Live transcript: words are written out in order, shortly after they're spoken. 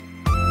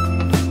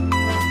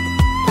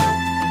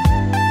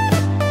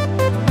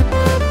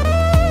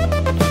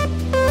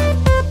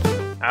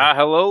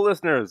Hello,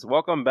 listeners.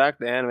 Welcome back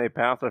to Anime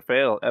Pass or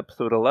Fail,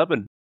 episode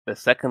 11, the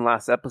second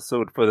last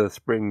episode for the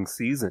spring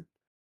season.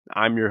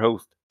 I'm your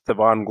host,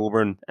 Savon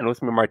Goulburn, and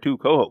with me are my two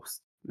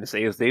co-hosts, Miss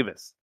A.S.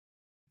 Davis,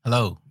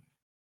 Hello.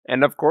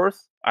 and of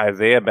course,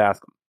 Isaiah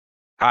Bascom.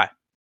 Hi.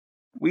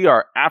 We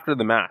are after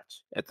the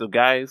match, and so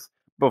guys,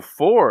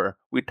 before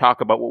we talk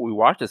about what we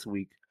watched this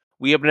week,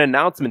 we have an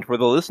announcement for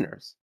the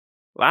listeners.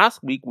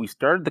 Last week, we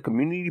started the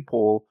community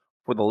poll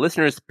for the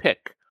listeners'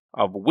 pick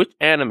of which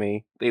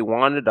anime they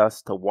wanted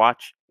us to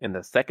watch in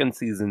the second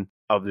season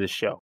of this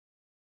show.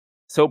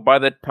 So by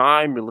the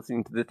time you're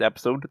listening to this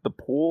episode, the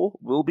poll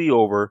will be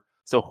over.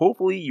 So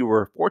hopefully you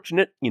were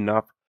fortunate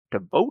enough to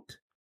vote.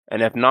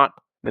 And if not,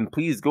 then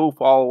please go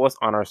follow us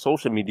on our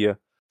social media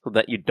so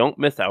that you don't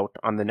miss out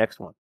on the next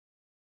one.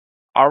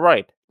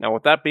 Alright, now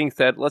with that being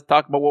said, let's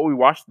talk about what we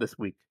watched this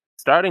week.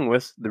 Starting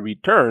with the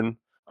return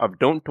of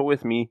Don't Toy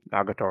With Me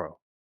Nagatoro.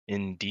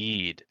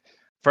 Indeed.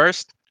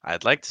 First,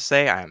 I'd like to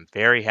say I am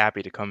very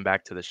happy to come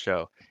back to the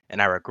show,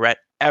 and I regret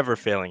ever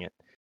failing it.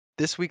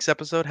 This week's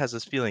episode has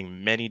us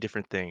feeling many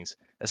different things,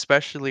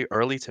 especially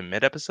early to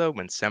mid episode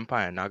when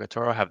Senpai and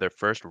Nagatoro have their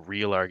first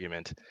real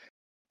argument.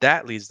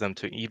 That leads them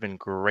to even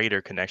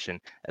greater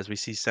connection as we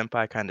see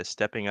Senpai kind of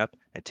stepping up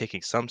and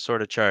taking some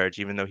sort of charge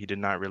even though he did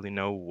not really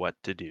know what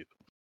to do.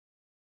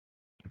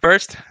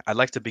 First, I'd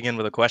like to begin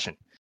with a question.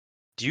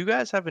 Do you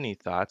guys have any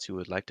thoughts you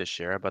would like to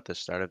share about the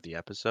start of the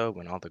episode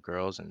when all the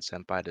girls and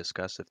Senpai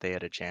discuss if they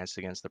had a chance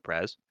against the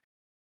Prez?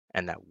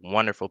 And that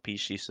wonderful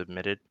piece she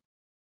submitted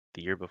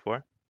the year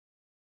before?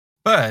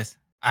 First,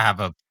 I have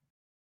a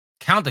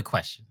counter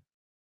question.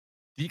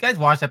 Do you guys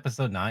watch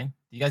episode 9?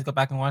 Do you guys go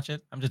back and watch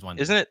it? I'm just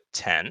wondering. Isn't it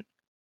 10?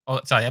 Oh,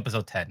 sorry,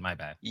 episode 10. My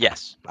bad.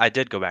 Yes, I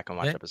did go back and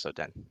watch Did? episode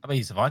 10. How about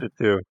you, Savon? Did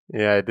too.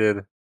 Yeah, I did.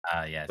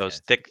 Yes. Those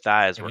yes. thick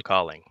thighs It were was-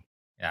 calling.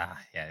 Yeah,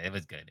 it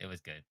was good. It was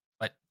good.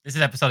 But this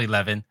is episode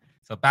 11.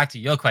 So back to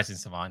your question,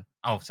 Savon.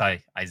 Oh,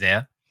 sorry,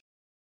 Isaiah.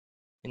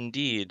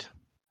 Indeed.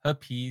 Her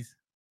piece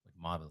was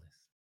marvelous.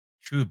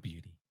 True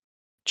beauty.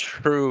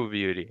 True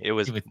beauty. It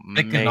was She was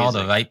thick in all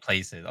the right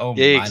places. Oh,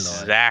 my lord.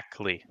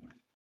 Exactly.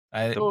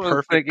 I, The was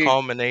perfect thinking-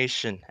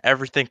 culmination.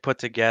 Everything put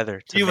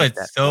together to she make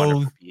was that so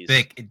wonderful piece.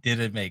 thick, it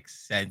didn't make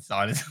sense,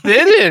 honestly.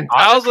 Didn't.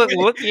 I was like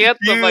Honestly, looking at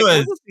them she like,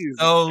 was what are these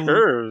so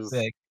curves?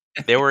 thick.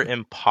 They were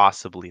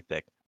impossibly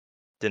thick.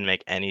 Didn't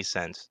make any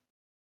sense.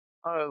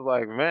 I was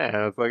like,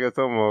 man, it's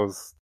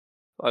almost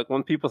like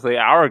when people say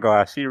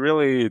hourglass, she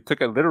really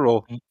took it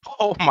literal.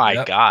 Oh my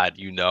Yep. god,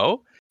 you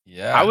know?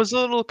 Yeah. I was a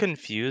little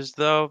confused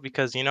though,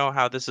 because you know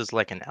how this is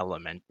like an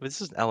this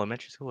is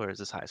elementary school or is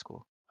this high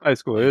school? High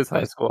school, it Yeah, is high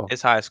high school.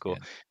 It's high school.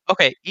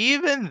 Okay,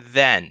 even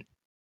then,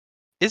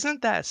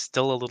 isn't that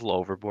still a little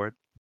overboard?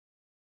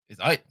 It's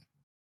art.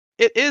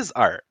 It is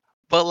art,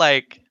 but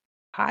like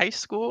high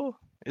school?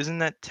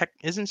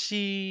 Isn't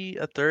she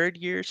a third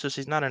year, so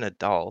she's not an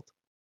adult?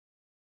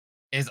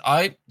 It's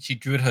art. She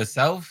drew it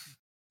herself.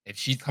 If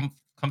she's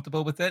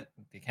comfortable with it,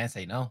 they can't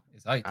say no.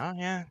 It's art. Oh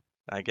yeah,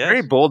 I guess.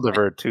 Very bold of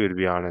her too, to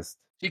be honest.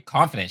 She's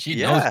confident. She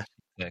knows.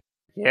 Yeah.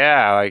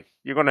 Yeah, like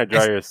you're gonna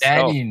draw It's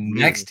yourself. standing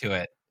next to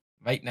it,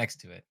 right next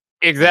to it.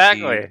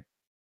 Exactly.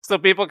 So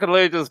people can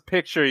literally just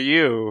picture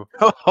you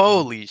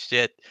Holy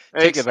shit.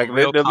 naked, some like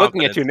real they're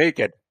looking at you confidence.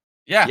 naked.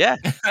 Yeah.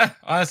 Yeah.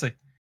 Honestly,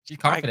 she's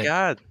My confident.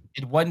 god.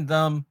 It won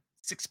them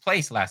 6th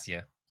place last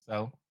year.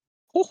 So,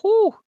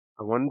 Woohoo.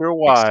 I wonder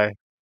why.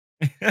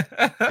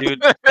 Dude,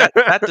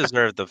 that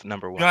deserved the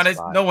number to one be honest,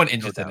 spot. no one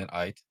interested doubt. in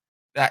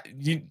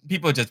art.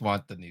 People just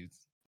want the news.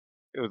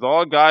 It was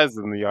all guys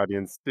in the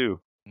audience too.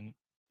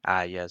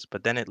 Ah, yes,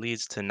 but then it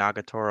leads to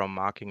Nagatoro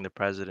mocking the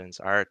president's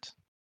art.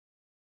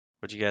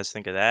 What do you guys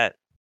think of that?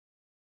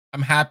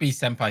 I'm happy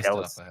Senpai stood up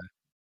Jealous. for her.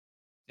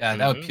 Yeah,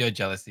 that was Mhm. pure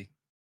jealousy.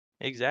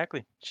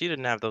 Exactly. She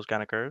didn't have those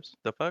kind of curves.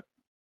 The fuck?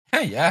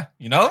 Hey, yeah,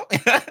 you know.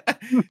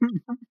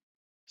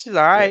 She's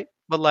all right,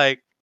 but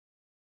like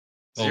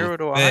Those 0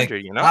 to thick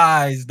 100, you know?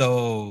 eyes,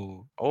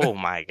 though. Oh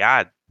my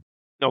god.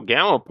 No,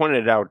 Gamma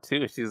pointed it out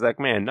too. She's like,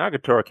 man,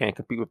 Nagatoro can't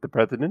compete with the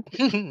president.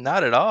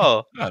 Not at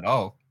all. Not at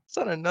all. It's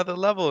on another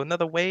level,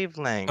 another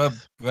wavelength. Her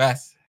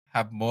breasts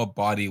have more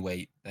body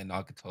weight than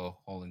Nagato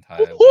whole entire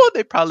weight. Woohoo,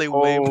 they probably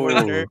weigh more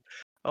than her.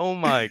 Oh. Oh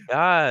my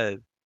god.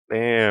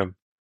 Damn.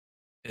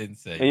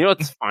 Insane. And you know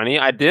what's funny?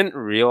 I didn't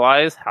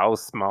realize how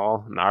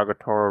small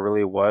Nagatoro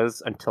really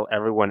was until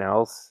everyone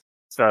else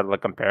started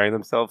like comparing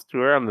themselves to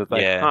her. I'm just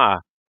like, Yeah. huh.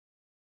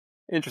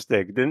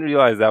 Interesting. Didn't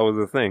realize that was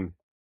a thing.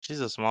 She's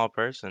a small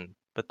person.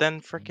 But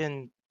then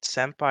frickin'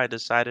 Senpai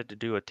decided to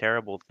do a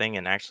terrible thing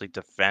and actually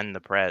defend the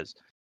Prez.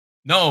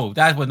 No,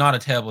 that was not a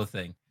terrible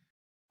thing.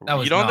 That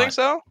was You don't think not.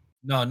 so?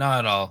 No, not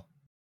at all.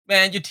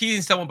 Man, you're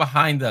teasing someone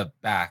behind the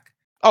back.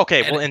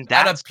 Okay, And well in it's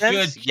out that of pure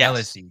sense, yes.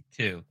 jealousy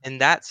too. In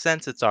that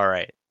sense, it's all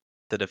right.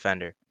 The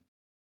defender.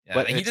 Yeah,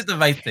 But he it's did the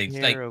right things.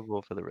 Like,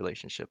 terrible for the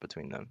relationship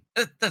between them.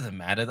 it doesn't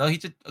matter though. He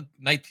just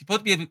like he's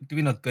supposed to be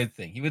doing a good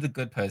thing. He was a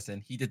good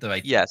person. He did the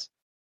right Yes.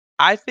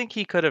 I think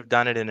he could have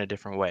done it in a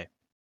different way.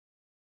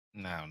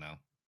 thing. No.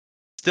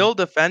 Still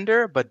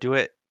defender, but do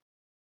it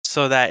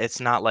so that it's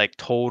not like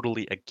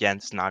totally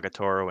against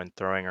Nagatoro and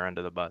throwing her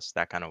under the bus,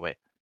 that kind of way.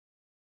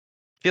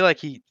 feel like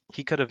he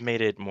could have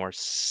made it more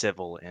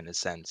civil in a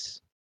sense.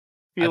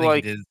 I Feel think he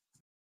like did.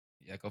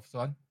 Yeah, go for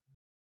on.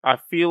 I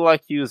feel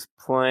like he was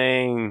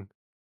playing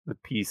the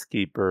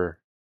peacekeeper,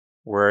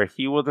 where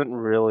he wasn't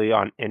really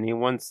on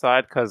anyone's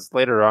side. Because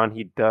later on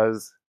he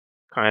does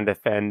kind of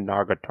defend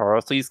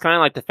Nagatoro, so he's kind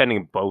of like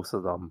defending both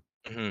of them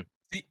Mhm.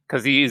 See,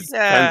 because he, he's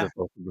friends Yeah, with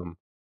both of them.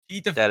 he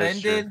that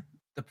is true. defended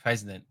the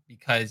president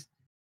because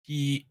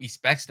he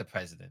respects the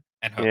president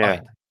and her Yeah,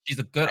 art. She's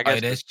a good I guess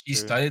that's artist. She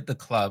true. started the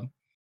club.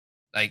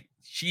 Like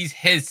she's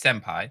his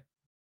senpai,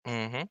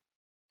 Mhm.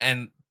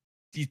 and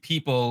these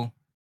people,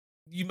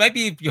 you might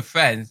be your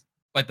friends,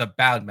 but they're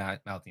bad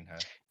mouthing her.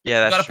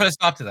 Yeah, You that's gotta put true. a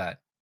stop to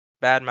that.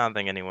 Bad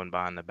mouthing anyone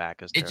behind the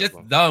back is It's just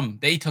terrible. them.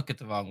 They took it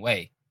the wrong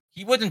way.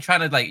 He wasn't trying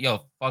to like,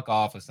 yo, fuck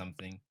off or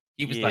something.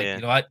 He was like, Yeah,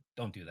 you know what?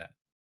 Don't do that.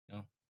 You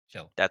know,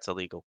 chill. that's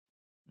illegal.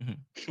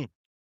 Mhm.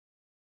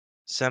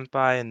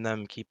 Senpai and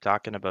them keep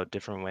talking about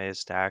different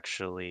ways to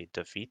actually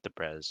defeat the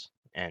Prez,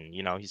 and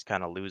he's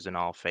kind of losing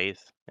all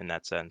faith in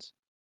that sense.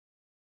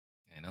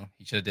 You know,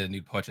 he should have did a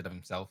new portrait of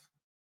himself.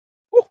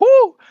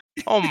 Woohoo!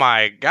 Oh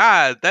my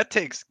God, that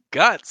takes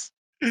guts.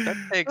 That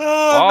takes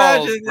Oh,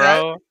 balls, imagine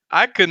that. bro.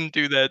 I couldn't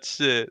do that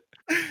shit.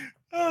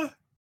 Oh,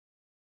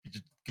 you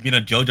just give me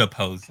a JoJo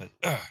pose. Like,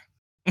 ugh.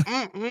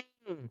 Mm-mm.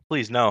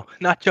 Please, no,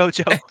 not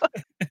JoJo.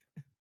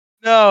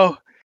 No,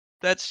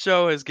 that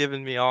show has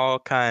given me all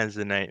kinds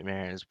of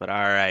nightmares. But all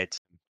right,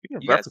 speaking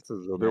of you guys,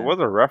 references though, there yeah, was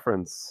a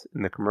reference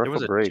in the there commercial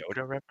was a break.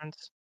 JoJo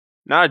reference.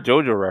 Not a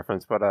JoJo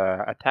reference, but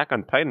a Attack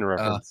on Titan Uh,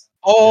 reference.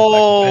 yeah,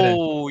 Attack on Titan.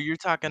 Oh, you're It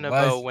talking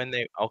about was when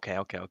they. Okay.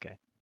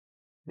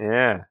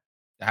 Yeah,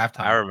 the I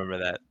halftime. remember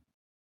that.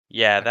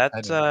 Yeah, Attack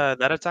on Titan.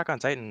 that Attack on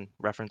Titan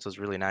reference was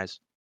really nice.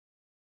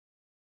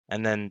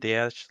 And then they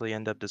actually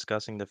end up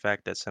discussing the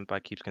fact that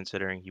Senpai keeps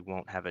considering he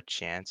won't have a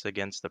chance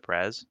against the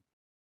Prez.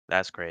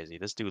 That's crazy.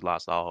 This dude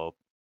lost all hope.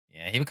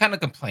 Yeah, he was kind of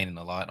complaining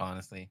a lot,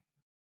 honestly.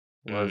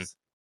 Mm. was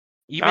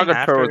Even Nagatoro was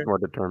after, more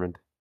determined.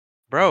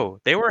 bro,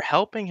 they were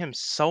helping him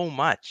so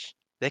much.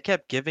 They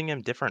kept giving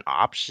him different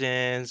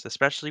options,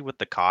 especially with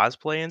the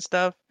cosplay and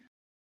stuff.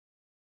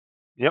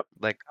 Yep.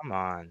 Like, come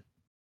on,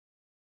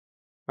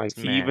 Like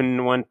she man.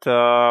 even went we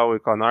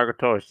call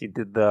Nagatoro. She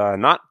did the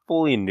not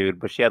fully nude,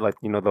 but she had like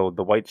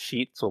the white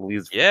sheet, so it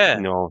leaves Yeah,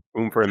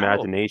 room for bro,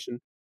 imagination.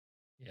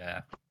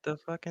 Yeah. the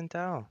fucking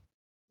towel.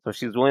 So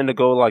she's willing to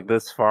go like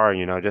this far,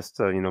 just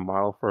to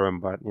model for him.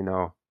 But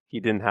he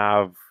didn't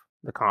have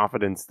the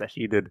confidence that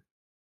she did.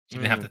 She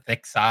didn't have Mm. the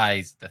thick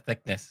size, the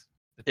thickness.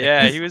 The Yeah,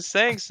 thickness. he was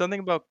saying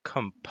something about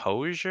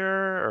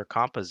composure or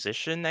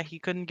composition that he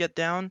couldn't get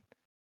down.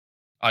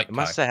 It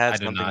must have I had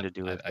do something not. to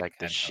do with I like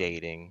the can't tell you.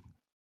 shading,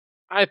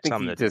 I think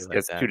something he to do just like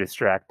gets too that.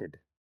 distracted.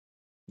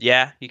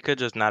 Yeah, he could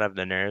just not have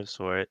the nerves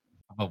for it.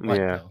 About what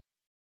Yeah. though?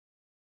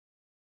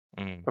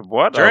 Mm. Of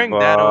what of During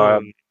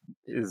that,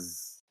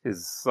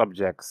 his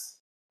subjects?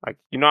 Like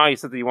how you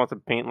said that you want to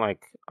paint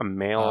like a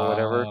male or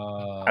whatever. I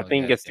Oh, think he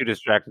yes, gets too yes.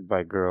 distracted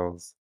by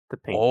girls to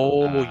paint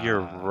those. oh,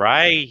 you're Ah,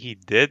 right. He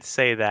did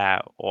say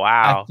that. I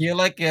Wow. feel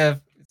like if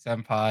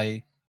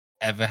Senpai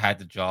ever had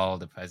to draw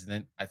the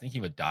president, I think he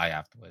would die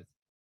afterwards.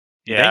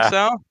 You think Yeah.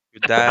 so? You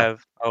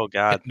dive. Oh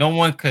God. No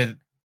one could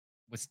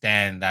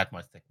withstand that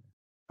much thickness.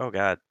 Oh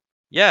God.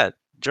 Yeah.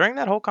 During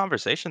that whole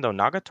conversation, though,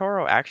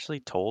 Nagatoro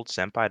actually told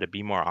Senpai to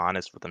be more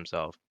honest with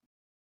himself.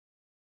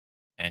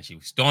 And she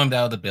stormed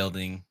out of the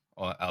building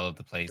or out of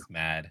the place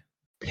mad.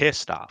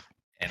 Pissed off.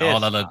 And all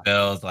the Pissed other off.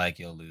 girls like,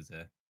 you'll lose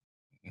it.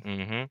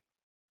 Mm-hmm.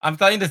 I'm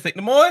starting to think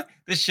the more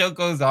this show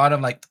goes on,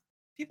 I'm like,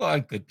 people are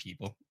good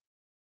people.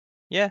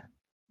 Yeah.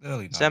 They're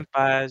really not.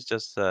 Senpai is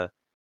just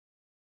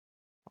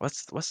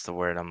what's the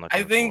word I'm I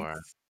looking think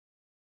for?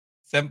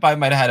 Senpai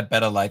might have had a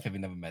better life if he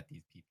never met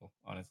these people,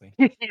 honestly.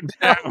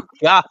 Oh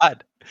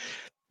God.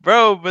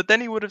 Bro, but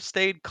then he would have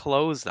stayed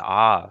closed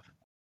off.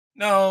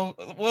 No,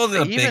 world's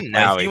a big Even place.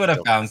 now, He he's would have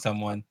still found closed off.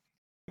 someone.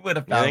 He would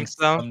have You think found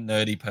so? some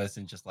nerdy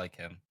person just like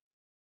him.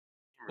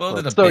 World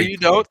is a So big you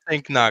place. don't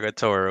think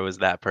Nagatoro is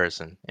that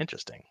person?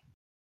 Interesting.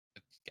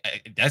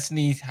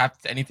 Destiny have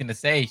anything to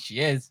say, she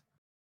is.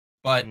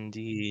 But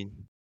Indeed.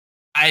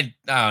 I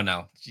don't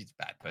know. She's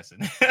a bad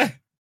person.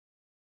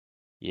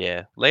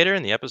 Yeah. Later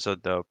in the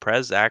episode, though,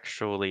 Prez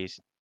actually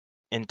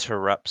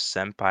interrupts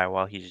Senpai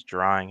while he's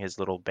drawing his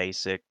little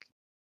basic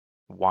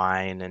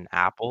wine and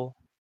apple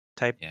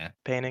type Yeah,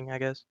 painting, I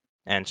guess.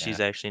 And yeah. she's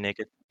actually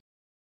naked.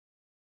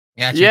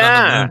 Yeah, she's on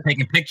the Yeah. moon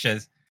taking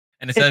pictures.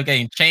 And instead of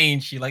getting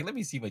changed, she like, let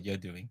me see what you're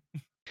doing.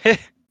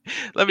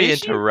 Let me Is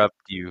she interrupt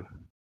you.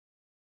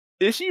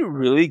 is she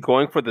really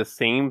going for the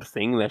same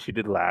thing that she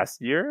did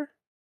last year?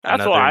 That's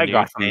what Another I nude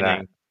got from that.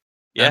 painting.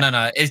 No, Yeah. no,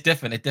 no. It's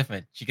different. It's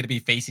different. She could be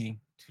facing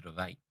to the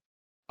right.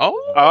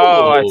 Oh,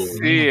 I Oh,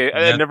 see.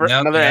 Yep, Never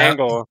yep, another yep.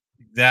 angle.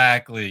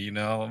 Exactly. You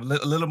know, a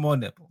little more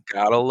nipple.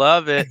 gotta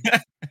love it.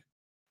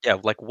 Yeah,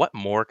 like what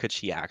more could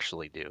she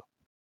actually do?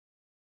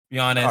 Be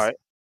All honest, right.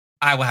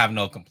 I will have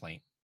no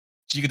complaint.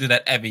 She could do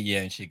that every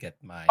year and she'd get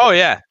my Oh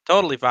yeah,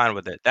 totally fine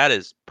with it. That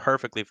is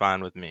perfectly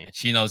fine with me. and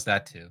she knows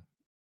that too.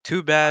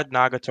 Too bad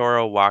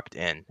Nagatoro walked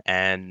in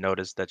and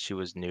noticed that she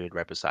was nude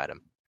right beside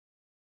him.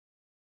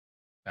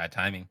 Bad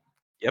timing.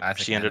 Yep,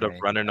 Classic she ended up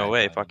anime. running Bad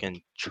away, timing.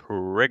 fucking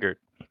triggered.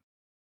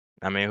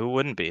 I mean, who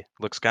wouldn't be?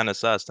 Looks kind of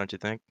sus, don't you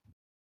think?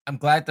 I'm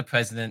glad the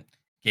president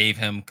gave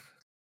him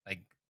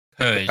like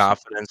The courage.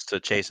 confidence to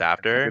chase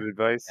after Good her.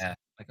 advice. Yeah.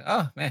 Like,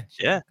 oh man,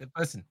 she's Yeah, a good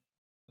person.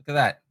 Look at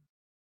that.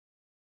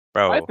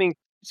 I bro. think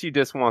she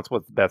just wants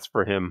what's best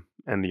for him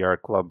and the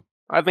art club.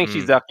 I think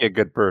she's Mm, actually a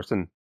good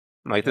person.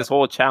 Like this Yep.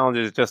 whole challenge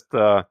is just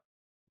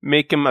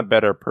make him a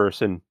better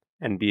person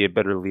and be a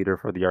better leader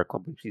for the art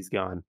club when she's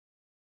gone.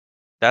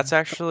 that's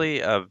actually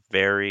a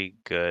very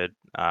good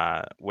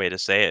way to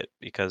say it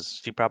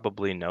because she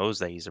probably knows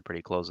that he's a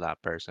pretty closed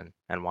out person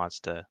and wants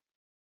to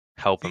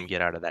help him See,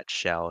 get out of that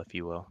shell, if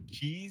you will.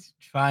 she's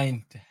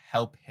trying to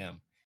help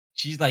him.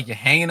 She's like, you're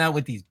hanging out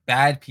with these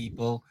bad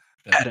people.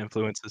 Bad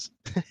influences.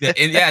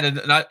 And yeah,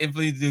 they're not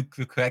influencing you to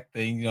do the correct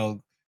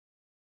thing.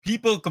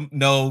 People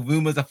know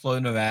rumors are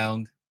floating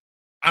around.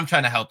 I'm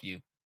trying to help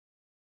you.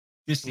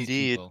 Just these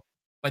Indeed. people.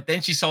 But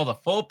then she saw the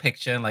full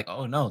picture and like,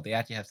 oh no, they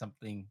actually have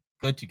something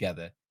good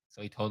together.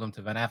 So he told them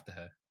to run after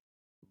her.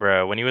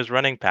 Bro, when he was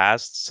running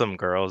past some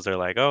girls, they're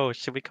like, "Oh,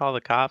 should we call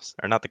the cops?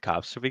 Or not the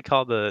cops? Should we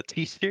call the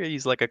teacher?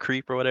 He's like a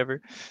creep or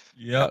whatever." That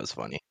Yep. was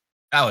funny.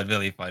 That was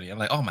really funny. I'm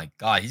like, oh my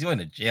god, he's going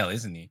to jail,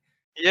 isn't he?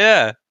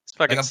 Yeah, it's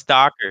Like fucking I'm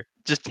stalker,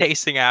 just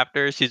chasing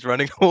after her. She's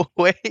running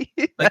away.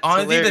 like That's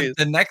honestly, hilarious.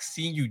 the next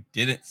scene you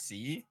didn't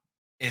see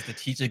is the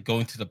teacher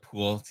going to the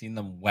pool, seeing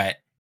them wet,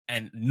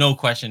 and no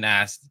question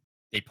asked,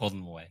 they pulled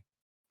them away.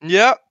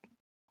 Yep.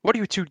 What are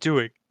you two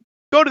doing?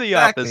 Go to the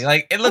Exactly. office.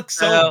 Like it What looks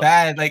the so hell?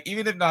 bad. Like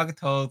even if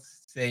Nagato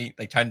say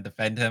like trying to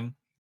defend him,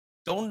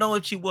 don't know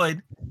if she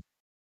would,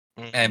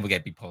 and Mm-mm. we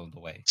get be pulled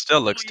away. Still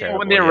Oh looks yeah,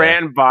 when terrible. they Yeah.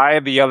 ran by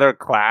the other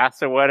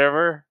class or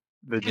whatever,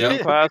 the gym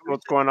Yep. class, It was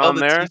what's just going all on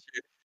the there?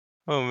 teacher.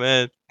 Oh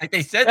man. Like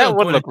they said they That were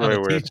would going to look tell the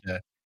really weird.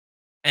 teacher,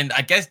 and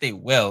I guess they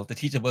will. The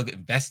teacher will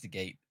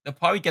investigate. They'll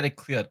probably get it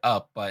cleared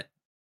up, but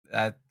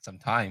that's some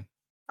time.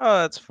 Oh,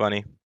 that's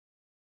funny.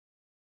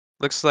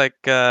 Looks like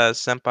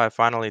Senpai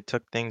finally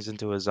took things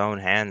into his own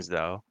hands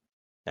though,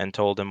 and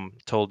told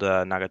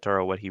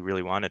Nagatoro what he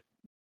really wanted,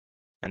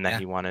 and that Yeah,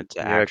 he wanted to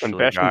Yeah, actually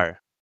confession. draw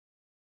her.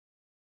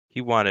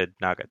 He wanted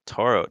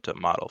Nagatoro to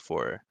model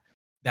for her.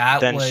 But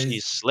that then she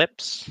was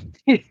slips.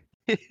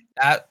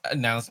 that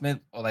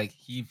announcement, or like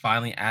he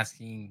finally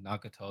asking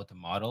Nagato to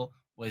model,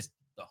 was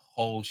the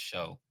whole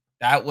show.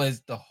 That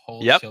was the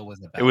whole Yep. show was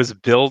It about. was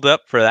build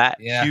up for that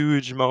Yeah,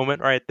 huge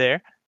moment right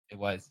there. it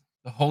was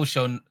the whole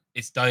show.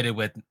 It started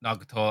with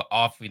Nagato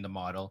offering the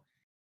model,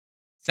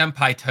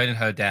 Senpai turning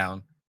her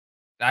down.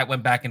 That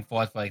went back and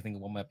forth for I think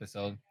one more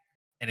episode,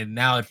 and then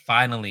now it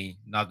finally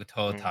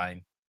Nagato Mm,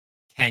 time.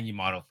 Can you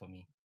model for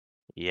me?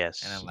 And I'm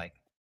yes. like,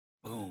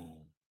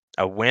 boom.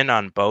 A win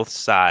on both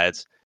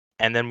sides.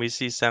 And then we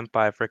see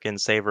Senpai freaking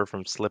save her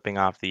from slipping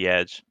off the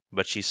edge,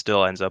 but she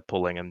still ends up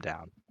pulling him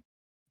down.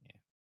 Yeah.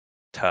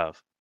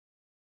 Tough.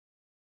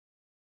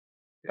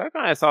 I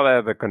kind of saw that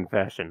as a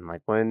confession,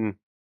 like when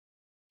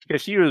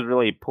because she was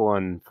really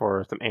pulling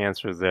for some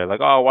answers there,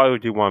 like, "Oh, why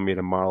would you want me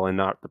to model and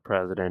not the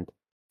president?"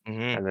 Hmm.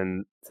 And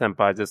then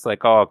Senpai just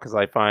like, "Oh, because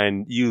I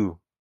find you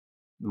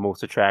the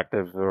most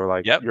attractive," or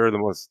like, Yep. "You're the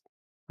most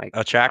like."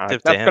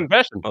 Attractive to That's him.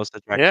 confession. Most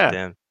attractive Yeah. to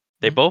him.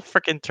 They Mhm. both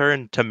freaking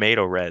turned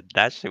tomato red.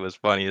 That shit was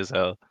funny as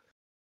hell.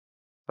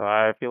 So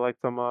I feel like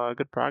some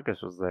good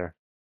progress was there.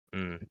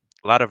 Mm.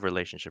 A lot of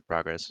relationship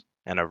progress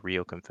and a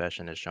real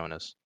confession has shown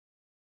us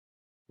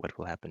what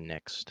will happen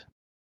next.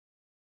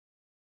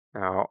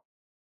 Now,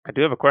 I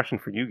do have a question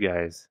for you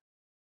guys.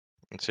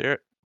 Let's hear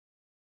it.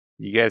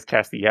 You guys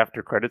catch the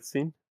after credits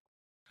scene?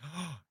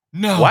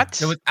 No, there What?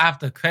 was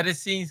after credit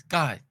scenes.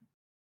 God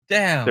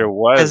There damn.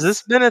 Has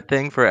this was. been a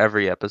thing for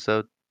every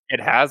episode? It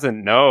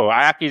hasn't. No,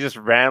 I actually just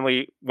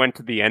randomly went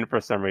to the end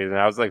for some reason.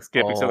 I was like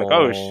skipping, so like,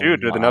 oh Oh shoot,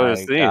 there's another my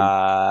scene.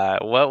 god.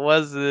 What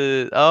was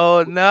it?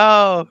 Oh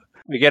no.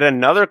 We get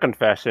another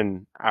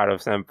confession out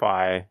of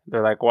Senpai.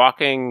 They're like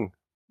walking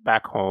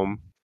back home,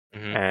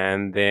 Hmm.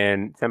 and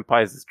then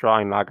Senpai's just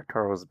drawing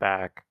Nagatoro's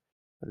back.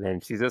 And then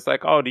she's just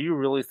like, "Oh, do you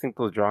really think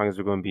those drawings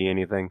are going to be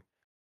anything?"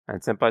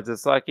 And Senpai's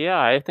just like, "Yeah,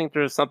 I think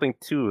there's something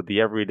to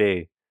the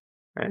everyday."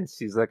 And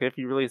she's like, "If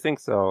you really think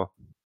so,"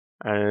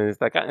 and it's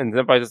like, and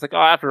Senpai's just like, "Oh,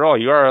 after all,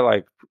 you are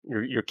like,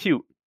 you're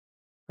cute.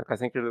 Like, I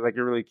think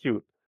you're really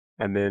cute."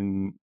 And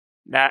then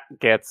that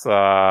gets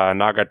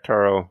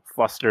Nagatoro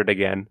flustered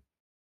again.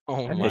 Oh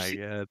And then my she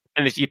god.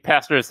 and then she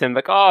pesters him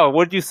like, "Oh,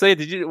 what'd you say?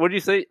 What'd you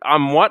say?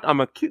 I'm what? I'm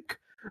a cute.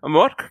 I'm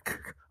what?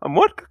 I'm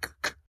what?"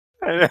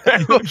 And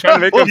trying to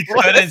make him He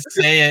What? couldn't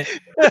say it.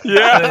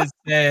 yeah. Couldn't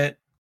say it.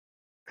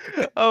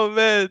 Oh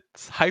man,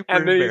 it's hyper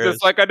And then he's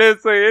just embarrassed. like, "I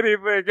didn't say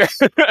anything."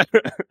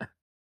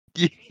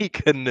 He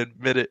couldn't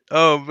admit it.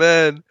 Oh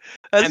man,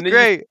 that's and then you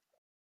great.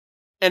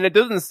 and it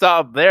doesn't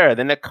stop there.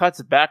 Then it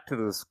cuts back to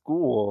the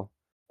school,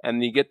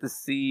 and you get to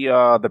see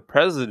the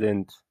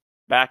president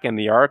back in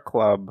the art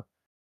club,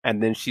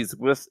 and then she's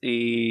with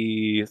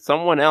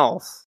someone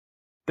else.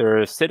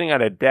 They're sitting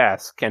at a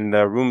desk, and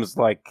the room's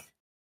like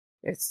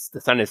it's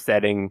the sun is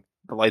setting,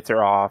 the lights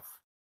are off,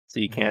 so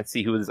you Mhm. can't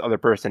see who this other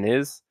person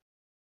is,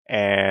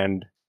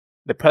 and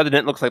the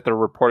president looks like they're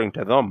reporting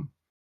to them.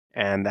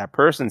 and that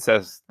person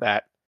says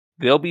that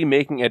they'll be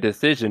making a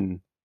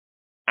decision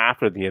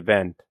after the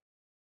event.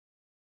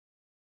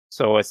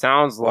 So it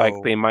sounds like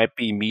Whoa. they might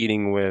be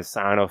meeting with,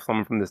 I don't know,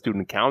 someone from the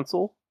student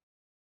council.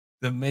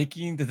 They're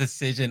making the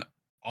decision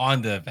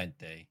on the event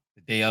day,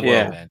 the day of the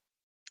Yeah. Whoa. event.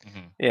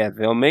 Mhm. Yeah,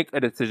 they'll make a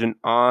decision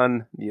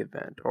on the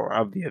event or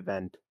of the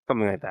event,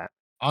 something like that.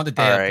 On the All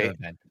day of the right.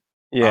 event.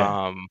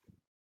 Yeah.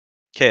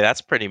 Okay,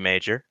 that's pretty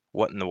major.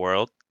 What in the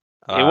world?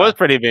 It was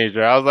pretty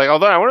major. I was like,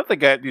 although I wonder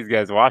if these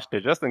guys watched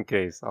it just in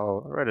case.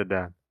 I'll write it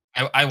down.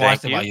 I Thank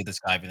watched it you. while you're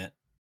describing it.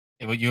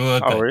 You were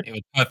Oh, good. really? It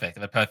was perfect. It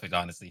was perfect,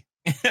 honestly.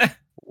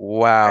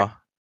 Wow.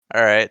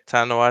 All right,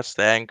 time to watch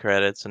the end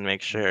credits and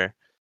make Mhm. sure.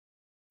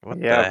 What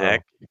Yeah, the bro.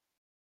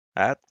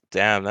 heck?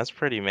 Damn, that's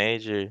pretty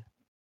major.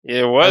 It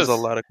That's a was.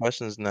 lot of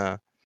questions now.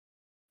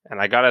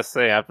 And I gotta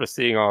say, after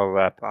seeing all of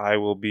that, I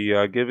will be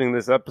giving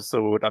this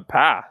episode a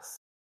pass.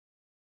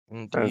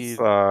 Since Indeed.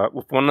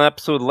 with one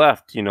episode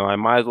left, I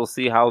might as well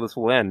see how this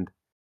will end.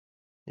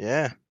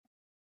 Yeah.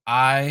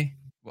 I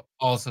will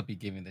also be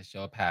giving the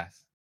show a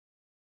pass.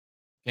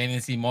 Getting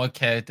to see more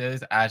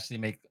characters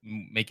actually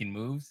making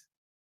moves.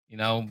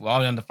 While we're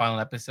on the final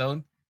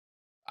episode,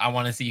 I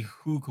want to see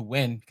who could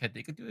win because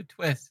they could do a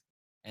twist,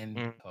 and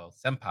Mm.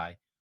 Senpai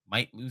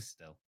might lose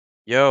still.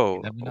 You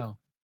Yo, never know.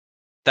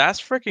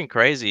 that's freaking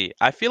crazy.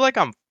 I feel like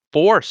I'm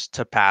forced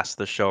to pass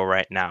the show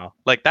right now.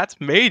 Like that's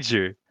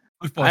major.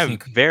 Who's forcing I'm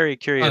you? very Oh,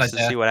 curious to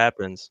see Isaiah. what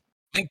happens.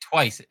 Think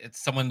twice. It's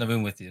someone in the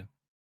room with you.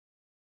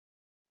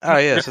 Oh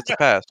yes, it's a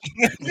pass.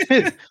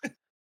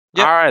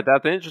 Yep. All right,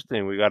 that's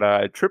interesting. We got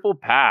a triple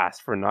pass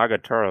for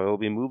Nagatoro. It'll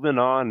be moving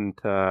on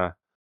to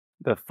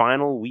the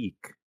final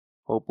week.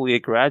 Hopefully, it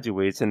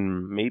graduates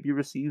and maybe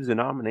receives a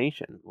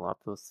nomination. We'll have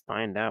to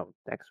find out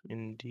next week.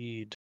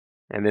 Indeed.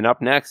 And then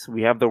up next,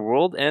 we have The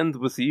World Ends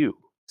With You.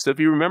 So if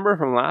you remember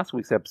from last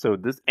week's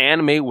episode, this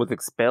anime was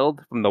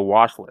expelled from the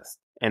watch list,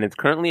 and it's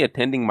currently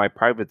attending my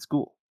private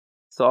school.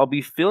 So I'll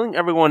be filling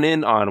everyone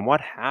in on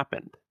what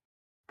happened.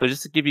 So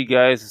just to give you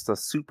guys just a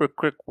super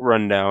quick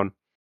rundown,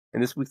 in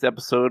this week's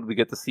episode, we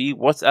get to see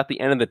what's at the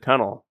end of the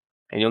tunnel.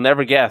 And you'll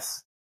never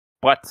guess,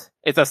 but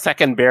it's a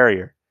second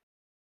barrier.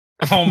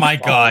 Oh my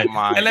god. Oh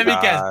my And let me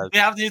guess. God. They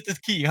have to use this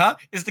key, huh?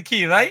 It's the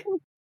key, right?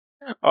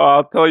 Oh,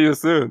 I'll tell you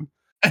soon.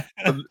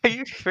 Are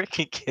you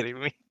freaking kidding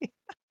me?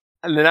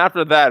 And then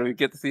after that, we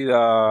get to see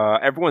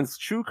everyone's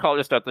true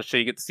colors start to show.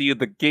 You get to see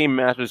the game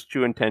master's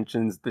true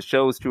intentions, the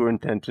show's true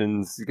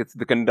intentions. You get to see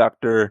the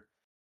conductor.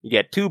 You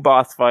get 2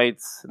 boss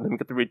fights. And then we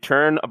get the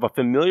return of a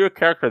familiar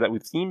character that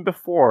we've seen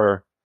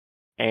before.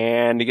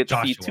 And you get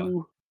to see Joshua.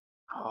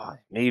 2...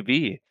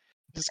 maybe.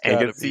 It's And you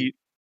gotta get to be. see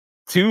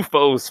 2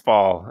 foes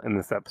fall in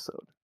this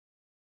episode.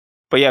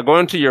 But yeah,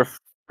 going to your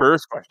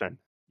first question.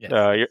 Yes.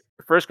 Your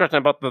first question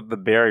about the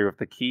barrier with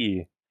the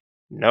key.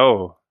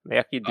 No, they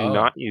actually do Oh.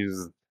 not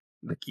use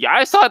the key.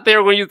 I thought they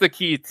were going to use the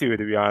key too,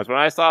 to be honest. When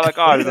I saw there's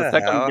a The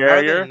second hell? How are they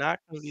barrier, not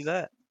gonna do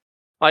that?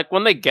 like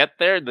when they get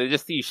there, they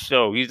just see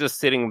Sho. He's just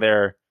sitting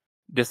there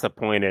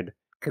disappointed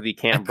because he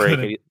I can't break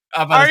couldn't. it.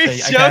 I'm about Are to you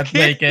say, I can't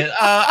joking? break it.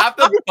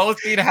 After both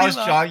seeing how You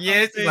lost strong he is,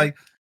 he's something. like,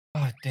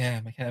 oh,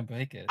 damn, I can't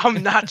break it.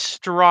 I'm not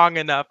strong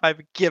enough.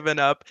 I've given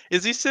up.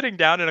 Is he sitting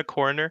down in a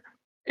corner?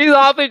 He's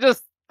obviously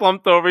just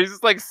slumped over. He's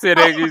just like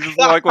sitting. Oh He's just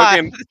like God.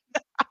 looking.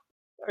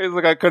 He's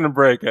like, I couldn't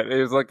break it.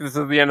 He's like, this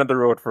is the end of the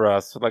road for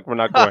us. Like, we're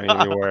not going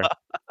anywhere.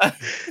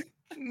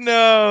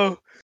 No.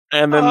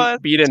 And Oh, then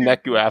that's Beat and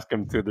too Neku ask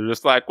him to. They're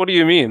just like, what do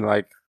you mean?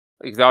 Like,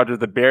 there's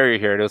the barrier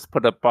here. It was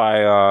put up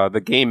by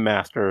the game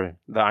master,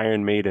 the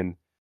Iron Maiden.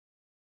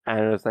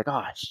 And it's like,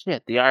 oh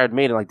shit, the Iron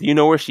Maiden. Like, do you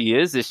know where she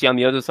is? Is she on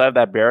the other side of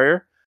that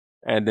barrier?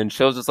 And then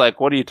Show's just like,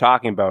 what are you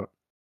talking about?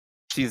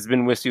 She's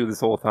been with you this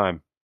whole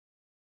time.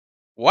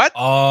 What?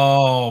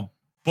 Oh,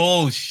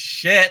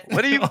 bullshit.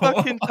 What are you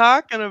fucking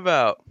talking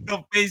about?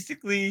 So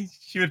basically,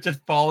 she was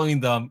just following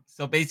them.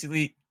 So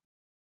basically,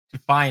 to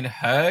find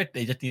her,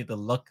 they just needed to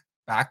look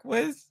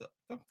backwards.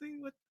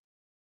 Something with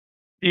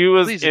She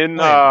was Please in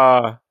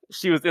explain.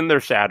 she was in their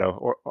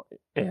shadow.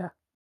 Yeah.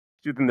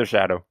 She was in their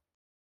shadow.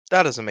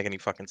 That doesn't make any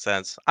fucking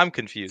sense. I'm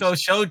confused. so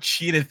Show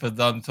cheated for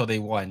them, so they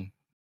won.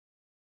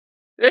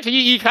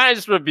 He kind of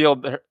just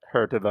revealed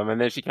her to them,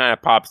 and then she kind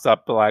of pops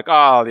up to like,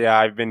 oh yeah,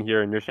 I've been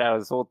here in your shadow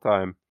this whole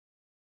time.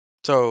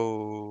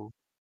 So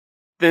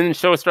Then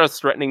Sho starts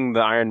threatening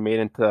the Iron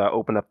Maiden to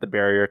open up the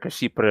barrier because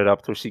she put it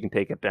up so she can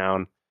take it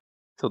down.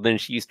 So then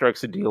she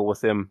starts to deal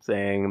with him,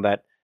 saying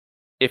that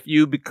if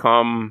you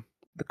become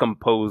the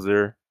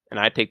composer and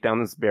I take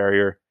down this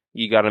barrier,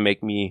 you got to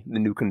make me the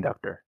new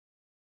conductor.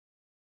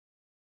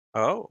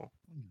 oh.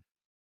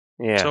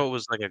 Yeah, So it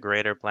was like a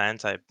greater plan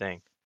type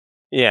thing.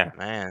 yeah.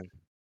 Man.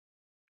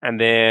 And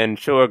then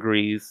Sho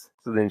agrees.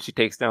 So then she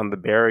takes down the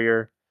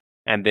barrier.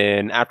 And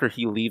then after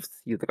he leaves,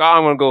 he's like, oh,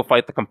 I'm going to go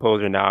fight the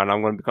composer now. And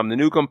I'm going to become the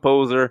new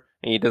composer.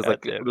 And he does like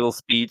a Goddamn it. little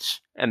speech.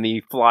 And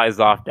he flies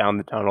off down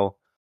the tunnel.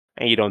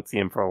 And you don't see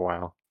him for a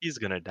while. He's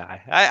gonna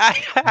die.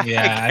 I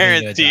Yeah, I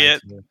guarantee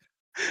it.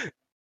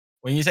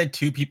 When you said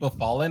 2 people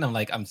fallen, I'm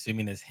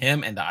assuming it's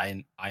him and the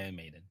Iron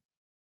Maiden.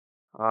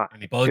 Ah,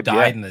 And they both could be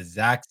died it. in the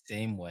exact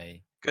same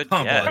way. Good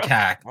Combo guess.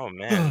 attack. Oh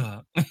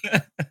man.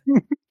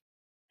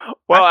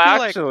 Well, I feel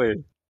like-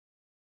 actually,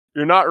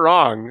 you're not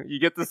wrong. You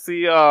get to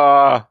see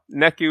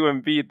Neku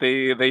and Beat.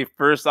 They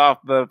first off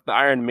the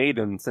Iron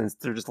Maiden since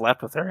they're just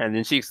left with her, and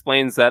then she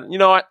explains that you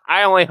know what,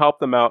 I only help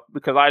them out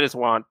because I just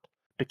want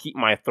to keep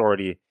my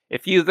authority.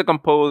 If he's the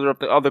composer, if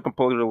the other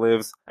composer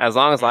lives, as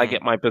long as I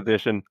get my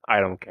position, I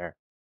don't care.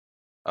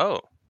 Oh.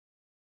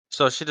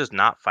 So she just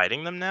not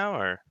fighting them now,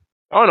 or?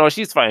 Oh no,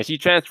 she's fine. She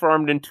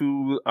transformed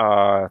into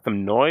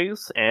some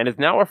noise and is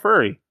now a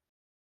furry.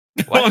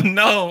 Oh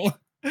no.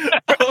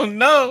 Oh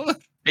no. Are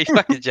you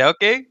fucking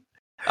joking?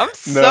 I'm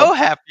No. so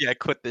happy I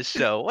quit this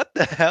show. What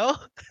the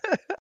hell?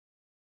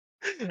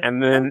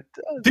 And then,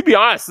 to be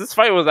honest, this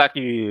fight was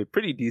actually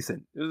pretty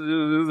decent. It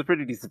was a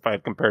pretty decent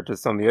fight compared to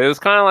some of the others. It was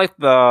kind of like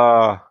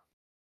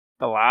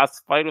the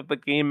last fight of the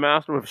Game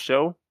Master with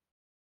Show.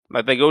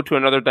 Like they go to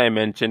another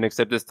dimension,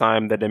 except this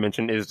time the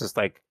dimension is just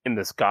like in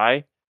the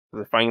sky. So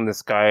they're fighting in the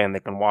sky and they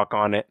can walk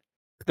on it.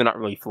 But they're not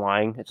really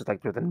flying. It's just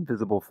like there's an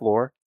invisible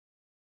floor.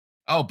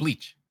 Oh,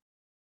 Bleach.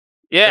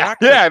 They're Yeah, not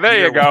gonna yeah, there beat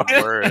you her go.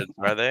 with words,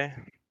 are they?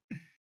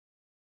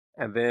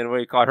 And then what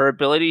do you call it? Her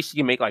ability? She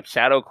can make like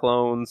shadow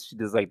clones. She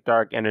does like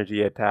dark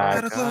energy attacks.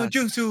 Shadow Clone God.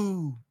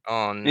 Jutsu.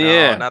 Oh no,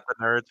 Yeah. not the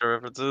Naruto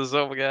references.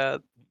 Oh my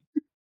god.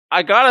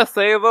 I gotta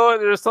say though,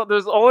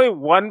 there's only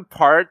one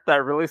part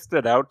that really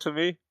stood out to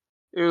me.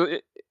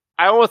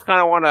 I almost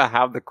kind of want to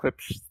have the clip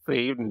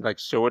saved and like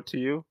show it to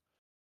you.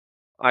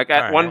 Like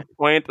at one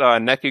point,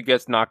 Neku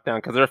gets knocked down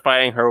because they're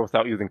fighting her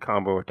without using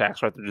combo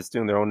attacks. Right, they're just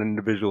doing their own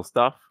individual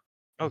stuff.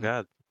 Oh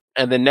god.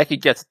 And then Neku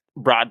gets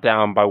brought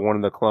down by one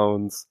of the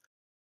clones.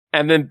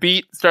 And then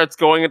Beat starts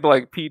going into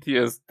like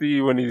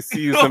PTSD when he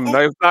sees him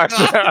knocked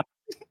down.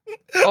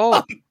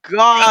 Oh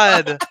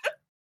god.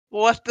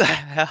 What the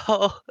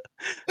hell?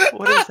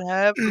 What is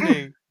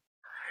happening?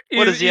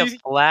 What does he have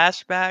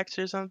flashbacks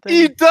or something?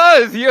 He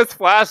does. He has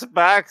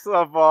flashbacks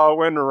of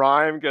when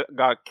Rhyme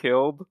got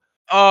killed.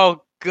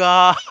 Oh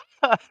god.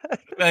 I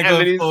And go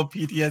then he's- full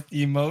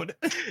PTSD mode.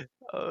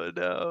 Oh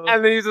no.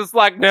 And then he's just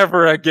like,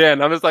 never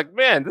again. I'm just like,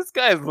 man, this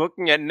guy's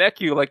looking at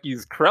Neku like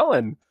he's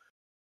Krillin.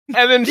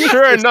 And then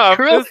sure Yes, enough,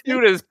 Krillin. this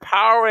dude is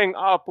powering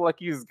up like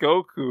he's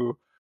Goku.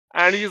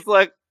 And he's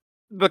like,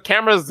 the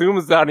camera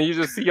zooms out and you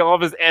just see all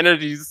of his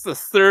energy, just a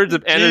surge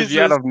of energy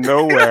out Jesus. of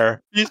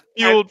nowhere. He's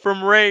fueled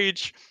from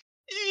rage.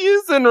 He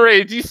is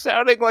enraged. He's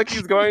shouting like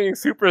he's going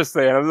Super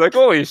Saiyan. I was like,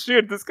 holy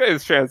shit, this guy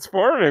is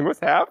transforming. What's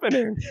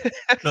happening?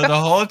 So the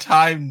whole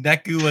time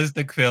Neku was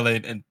the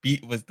Krillin and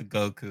Beat was the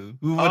Goku.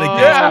 Who would have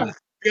Oh guessed?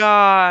 Yeah.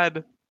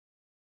 god.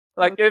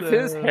 Like What if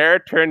his the- hair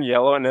turned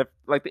yellow and if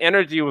like the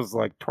energy was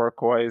like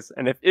turquoise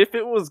and if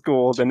it was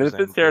gold and if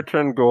Super his hair Saiyan.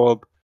 turned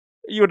gold,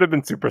 you would have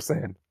been Super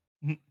Saiyan.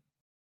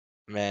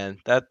 Man,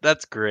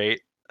 that's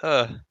great.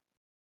 So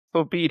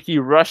Beat he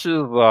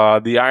rushes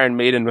the Iron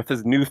Maiden with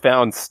his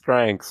newfound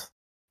strength,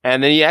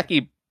 and then he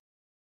actually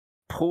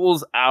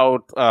pulls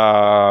out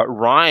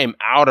Rhyme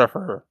out of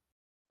her.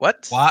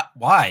 What? What?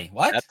 Why?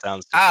 What? That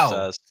sounds How?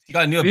 sus. You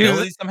got a new He's-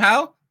 ability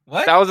somehow?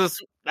 What?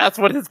 That's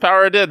what his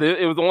power did.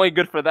 It was only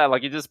good for that.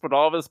 Like he just put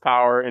all of his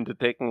power into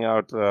taking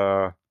out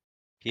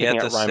He had taking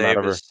to out Rhyme out save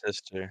of her. his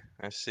sister.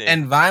 I see.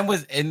 And Vine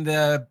was in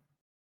the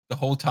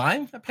whole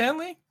time,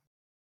 apparently?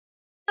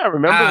 Yeah,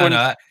 remember I don't when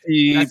know.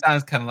 he That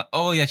sounds kind of like,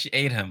 oh yeah, she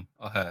ate him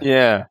or her.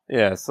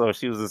 Yeah. So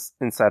she was just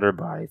inside her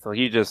body. So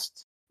he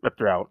just ripped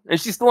her out, and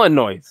she's still in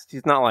noise.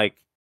 She's not like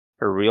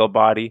her real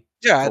body.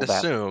 yeah, I'd Well, that-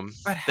 assume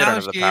But they don't how have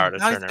is the she power able-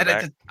 to how turn is- her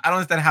back. I don't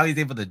understand how he's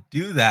able to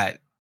do that.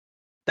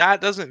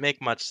 That doesn't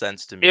make much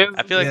sense to me. It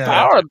I feel like was they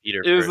have power. to beat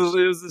her It was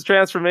first. his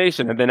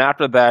transformation, and then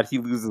after that, he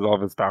loses all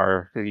of his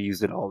power. He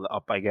used it all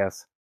up, I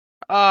guess.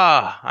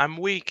 Ah, I'm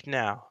weak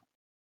now.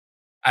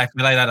 I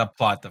feel like that's a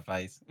plot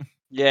device.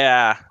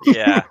 Yeah,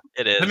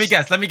 it is. Let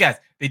me guess.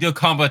 They do a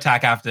combo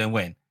attack after and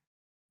win.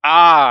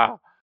 Ah,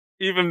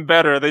 even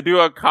better. They do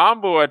a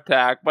combo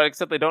attack, but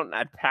except they don't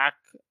attack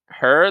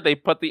her. They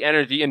put the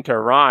energy into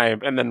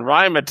Rhyme, and then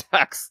Rhyme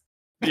attacks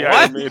the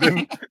Iron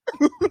Maiden.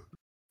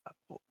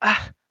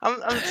 Ah,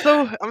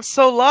 I'm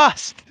so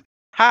lost.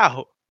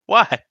 How?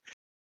 Why?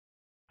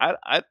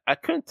 I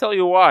couldn't tell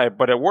you why,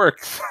 but it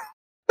works.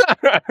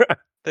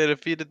 They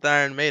defeated the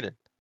Iron Maiden.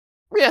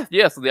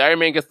 Yeah. So the Iron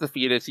Man gets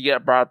defeated. She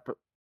got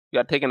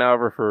taken out of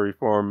her furry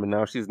form, and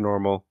now she's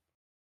normal.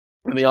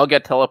 And they all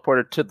get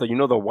teleported to the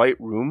White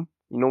Room.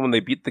 You know when they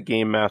beat the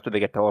Game Master, they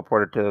get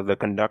teleported to the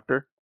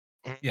Conductor.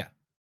 Yeah.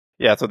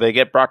 Yeah. So they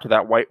get brought to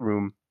that White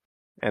Room,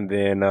 and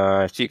then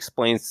she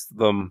explains to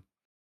them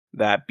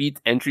that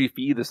Beat's entry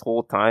fee this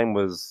whole time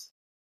was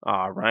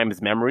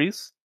Rhyme's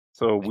memories.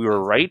 So we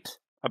were right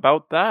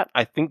about that.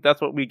 I think that's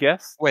what we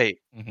guessed. Wait.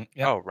 Yep.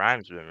 Oh,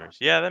 Rhymes Boomers.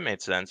 Yeah, that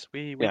made sense.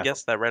 We Yeah.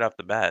 guessed that right off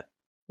the bat.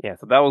 Yeah,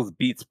 so that was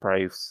Beat's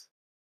price.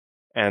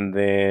 And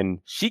then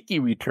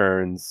Shiki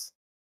returns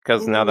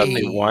because now that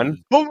they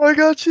won. Oh my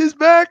god, she's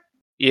back!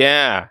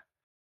 Yeah.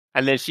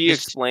 And then she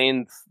Is-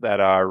 explains that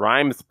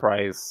Rhyme's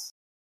price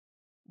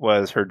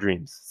was her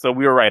dreams. So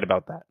we were right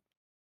about that.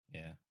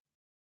 Yeah.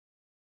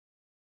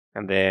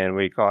 And then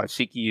we call it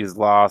Shiki is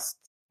lost,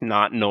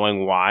 not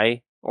knowing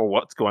why or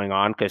what's going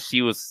on because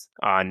she was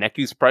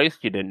Neku's price.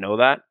 She didn't know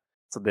that.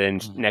 So then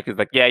Mm. Neku's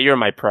like, "Yeah, you're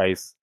my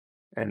price."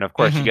 And of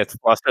course, she Mhm. gets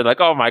flustered,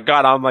 like, "Oh my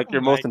god, I'm like Oh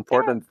your my most god.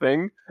 important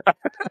thing."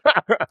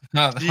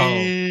 No.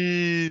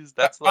 Jeez,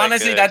 that's like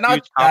Honestly, a that's not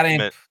huge that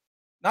compliment.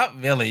 not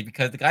really,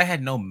 because the guy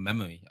had no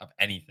memory of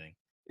anything.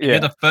 And you're Yeah,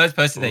 the first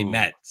person they Ooh.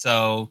 met,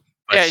 so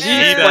But yeah, he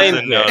she explains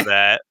doesn't know it.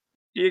 that.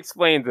 He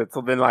explains it, so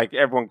then like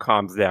everyone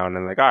calms down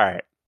and like, all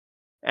right.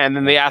 And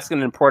then they Okay. ask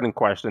an important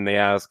question. They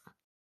ask,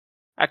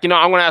 actually, no,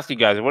 I'm going to ask you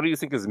guys, what do you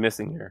think is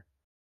missing here?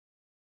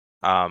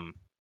 Um,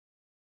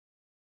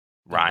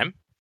 Rhyme?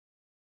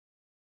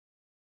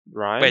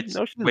 Rhyme?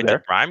 No, she's Wait, did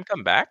there. Rhyme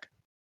come back?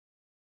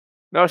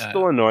 No, she's Uh,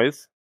 still a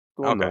noise.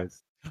 Still a Okay.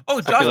 noise. oh,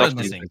 I feel Joshua like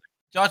was she's missing.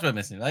 Joshua was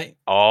missing, right?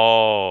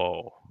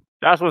 Oh.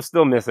 Josh was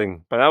still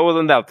missing, but that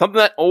wasn't that. Something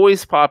that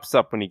always pops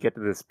up when you get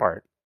to this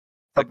part.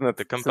 Something The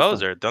that's just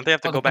composer. Don't they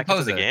have to Oh, the go back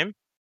into the composer. game?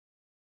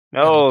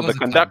 Yeah, the no, the composer comes.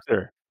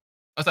 conductor.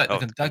 Oh, sorry, the Oh,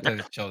 the conductor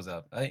conductor. shows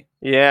up, right?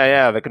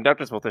 Yeah, the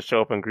conductor's supposed to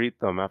show up and greet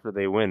them after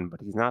they win, but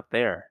he's not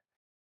there.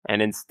 And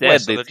Wait,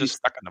 instead, so they they're see, just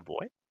stuck in the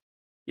void?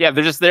 yeah,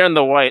 they're just there in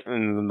the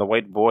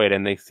white void,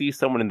 and they see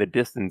someone in the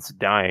distance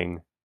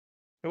dying.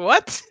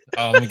 What?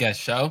 Oh, let me guess,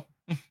 show?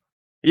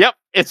 Yep,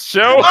 it's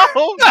Show.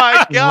 Oh my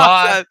Lost.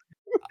 god!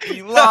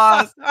 You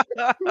lost.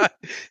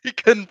 He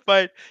couldn't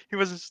fight. He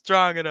wasn't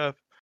strong enough.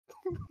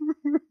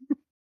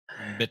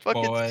 Bitch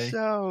Fucking boy.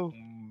 show.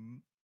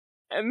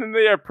 And then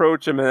they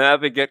approach him, and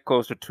as they get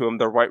closer to him,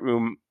 the white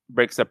room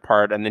breaks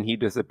apart, and then he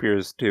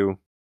disappears too.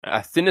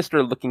 A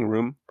sinister-looking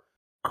room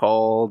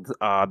called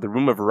the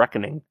Room of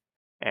Reckoning,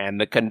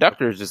 and the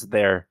conductor is just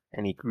there,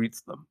 and he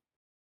greets them.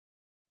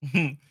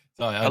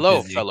 Sorry, I was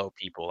Hello, busy. fellow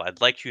people.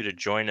 I'd like you to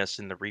join us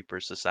in the Reaper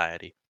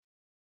Society.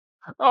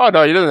 Oh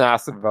no, he doesn't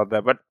ask them about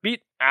that, but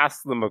Beat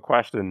asks them a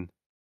question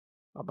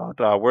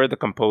about where the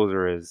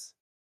composer is,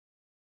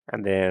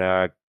 and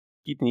then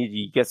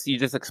he just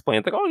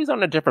explains like, oh, he's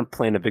on a different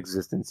plane of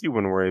existence. You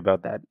wouldn't worry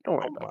about that. Don't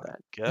worry Oh about my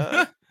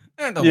that.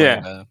 god. Don't worry Yeah.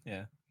 about it.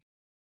 Yeah.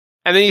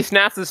 And then he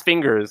snaps his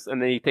fingers,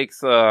 and then he takes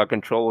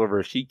control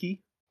over Shiki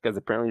because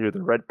apparently there's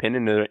a red pin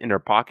in her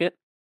pocket.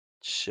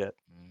 Shit.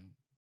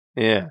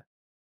 Yeah.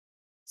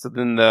 So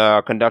then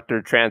the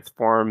conductor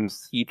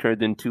transforms. He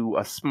turns into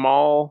a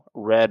small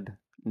red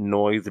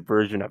noise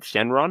version of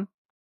Shenron. Oh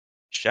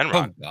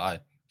Shenron.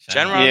 god.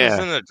 Shenron is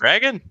Yeah. in the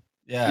dragon?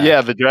 Yeah.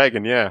 Yeah, the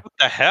dragon. Yeah. What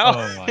the hell?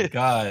 Oh my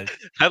god.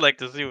 I'd like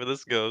to see where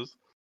this goes.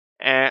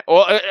 And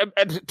well,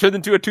 it turned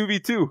into a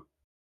 2v2.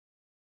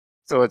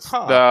 So it's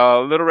Huh.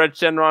 the little red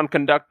Shenron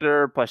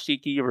conductor plus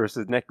Shiki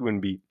versus Neku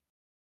and Beat.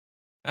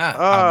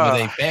 How were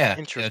they fair?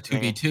 Interesting.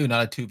 2v2,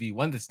 not a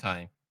 2v1 this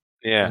time.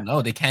 Yeah. Oh,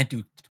 no, they can't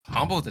do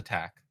combos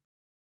attack.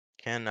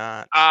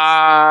 Cannot.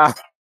 Ah.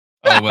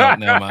 Oh well,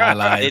 never mind.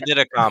 I They lied. did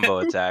a combo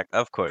attack,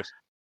 of course.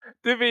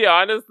 To be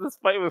honest, this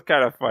fight was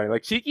kind of funny.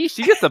 Like Shiki,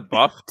 she gets a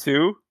buff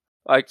too.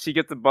 Like she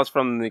gets a buff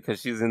from because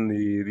she's in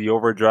the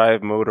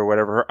overdrive mode or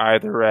whatever. Her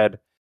eyes are red,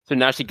 so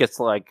now she gets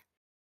like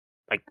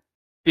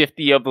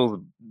 50 of those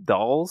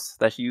dolls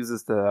that she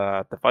uses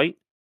to fight.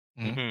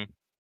 Mhm. Mhm.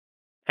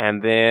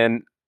 And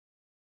then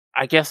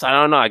I guess I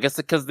don't know. I guess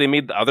because they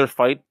made the other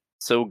fight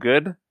so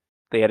good,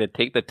 they had to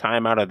take the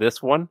time out of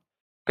this one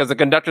because the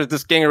conductor's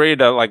just getting ready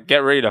to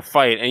get ready to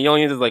fight, and he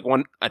only uses like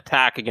one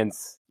attack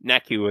against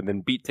Neku, and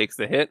then Beat takes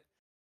the hit,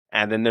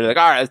 and then they're like,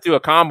 all right, let's do a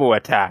combo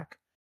attack,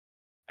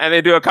 and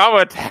they do a combo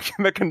attack,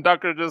 and the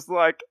conductor just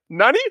like,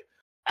 Nani?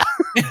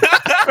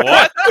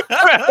 What?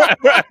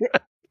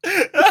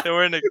 They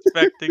weren't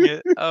expecting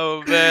it.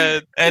 Oh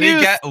man. And He he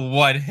was- got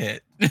one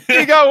hit.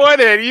 He got one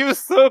hit. He was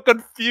so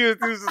confused.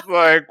 He was just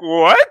like,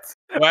 what?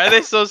 Why are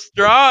they so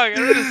strong? I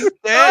don't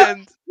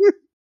understand.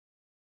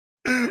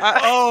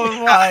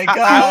 Oh my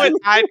god.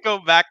 I'd go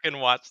back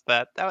and watch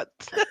that. That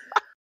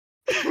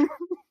would...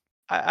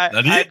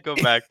 Nani? I'd go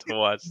back to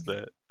watch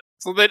that.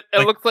 So then it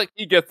Like- looks like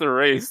he gets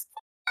erased.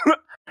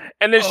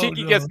 And then Oh,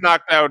 Shiki no. gets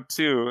knocked out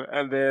too.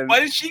 And then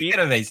Why did she Beat- get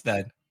erased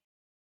then?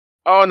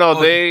 Oh no,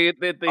 Oh, they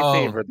oh.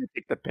 save her. They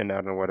take the pin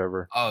out and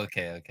whatever. Oh,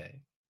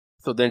 okay.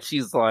 So then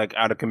she's like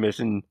out of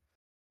commission.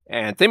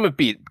 And same with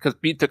Beat, because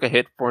Beat took a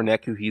hit for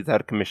Neku, he's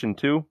out of commission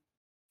too.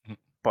 Mhm.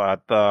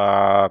 But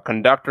the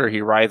conductor,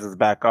 he rises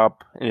back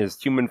up in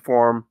his human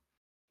form.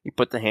 He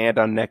puts a hand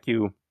on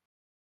Neku.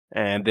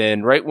 And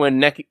then right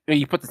when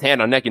he puts his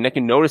hand on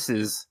Neku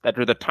notices that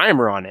there's a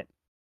timer on it.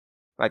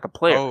 Like a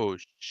player. Oh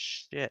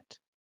shit.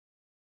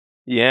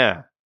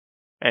 Yeah.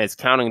 And it's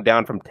counting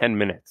down from 10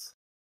 minutes.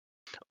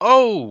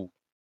 Oh,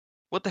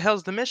 what the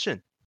hell's the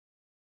mission?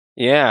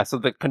 Yeah, so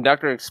the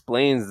conductor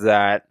explains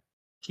that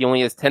he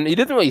only has 10. He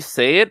doesn't really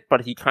say it,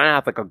 but he kind of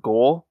has like a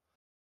goal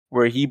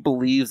where he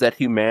believes that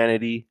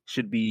humanity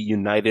should be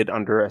united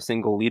under a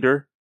single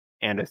leader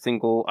and a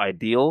single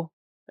ideal,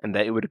 and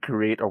that it would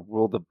create a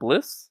world of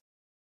bliss.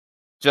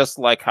 Just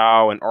like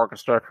how an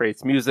orchestra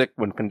creates music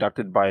when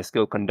conducted by a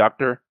skilled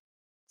conductor.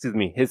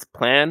 His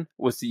plan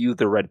was to use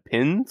the red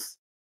pins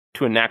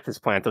to enact his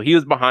plan. So he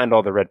was behind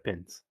all the red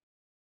pins.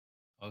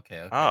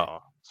 Okay. Oh,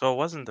 so it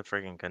wasn't the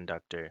friggin'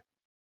 conductor.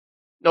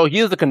 No, he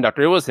is the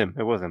conductor. It was him.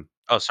 It was him.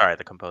 Oh, sorry,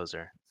 the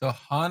composer. So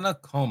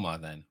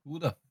Hanakoma, then who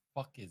the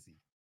fuck is he?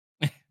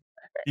 He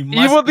He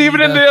must wasn't be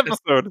even in the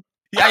episode.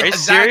 Yeah, Are you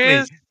exactly.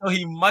 serious? So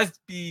he must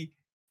be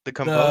The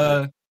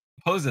composer. the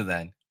composer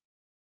then.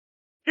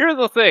 Here's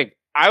the thing.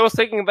 I was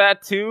thinking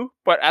that too,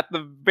 but at the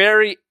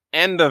very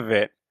end of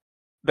it,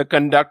 the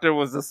conductor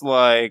was just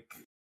like,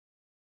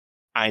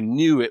 I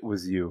knew it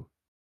was you.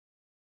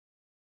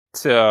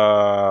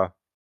 To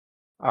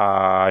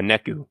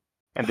Neku.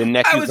 And then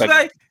I Neku's was like,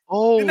 right.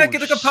 Oh, Didn't I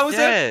get the composer?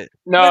 shit.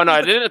 no, Neku's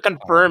I the- didn't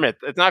confirm it.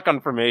 It's not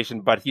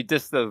confirmation, but he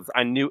just says,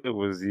 I knew it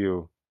was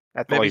you.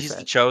 That's all Maybe he he's the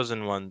said.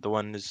 chosen one. The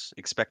one is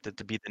expected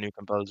to be the new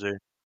composer.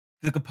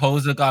 The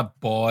composer got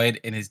bored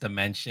in his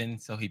dimension,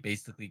 so he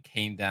basically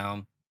came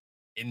down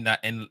in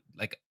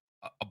like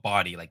a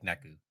body like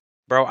Neku.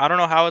 Bro, I don't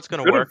know how it's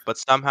gonna Could've. work, but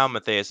somehow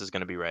Matthias is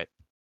gonna be right.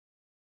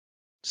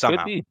 Could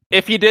Somehow. be.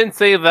 If he didn't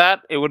say that,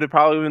 it would have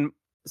probably been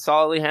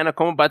solidly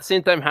Hanakoma, but at the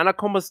same time,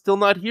 Hanakoma's still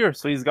not here,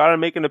 so he's got to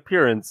make an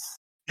appearance.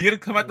 He gonna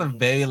come at the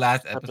very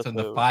last episode in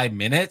the Episode. 5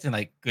 minutes and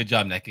like, good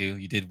job, Neku.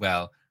 You did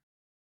well.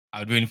 I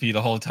was rooting for you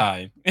the whole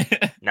time.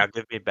 Now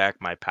give me back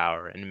my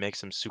power, and it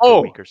makes him super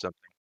Oh! weak or something.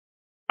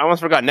 I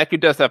almost forgot, Neku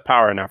does have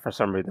power now for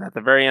some reason at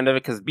the very end of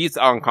it, because Beat's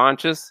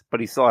unconscious, but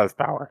he still has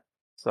power.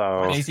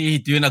 So They see he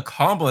doing a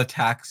combo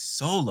attack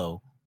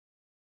solo.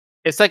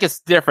 it's like it's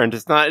different.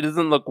 It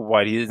doesn't look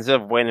white.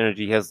 Instead of white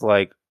energy, he has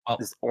like Oh.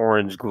 this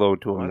orange glow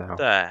to him What now.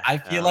 the I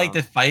feel like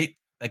the hell? fight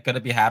that's gonna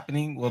be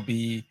happening will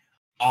be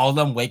all of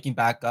them waking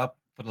back up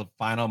for the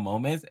final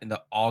moments, and they're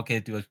all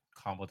gonna do a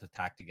combo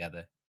attack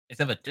together.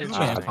 Instead of a two-man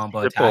Interesting.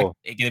 combo Triple. attack,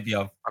 it's gonna be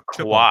a A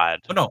triple. quad.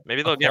 Oh, no,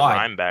 Maybe a they'll get quad.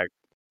 Rhyme back.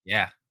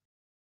 Yeah.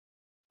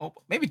 Oh,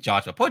 maybe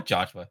Joshua. Poor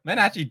Joshua. Man,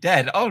 actually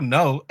dead. Oh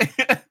no.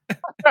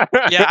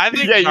 Yeah, I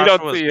think yeah, you don't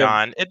Joshua's see him.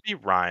 gone. It'd be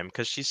Rhyme,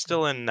 because she's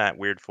still in that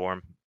weird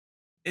form.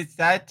 It's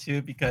sad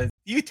too because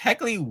you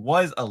technically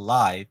was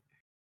alive.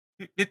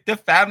 The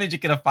family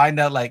just gonna find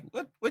out like,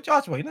 what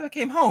Joshua? You never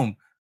came home.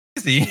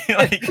 Is he?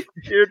 Like,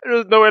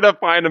 There's no way to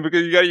find him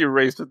because you got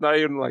erased. There's not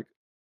even like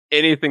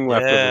anything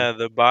left of Yeah, him.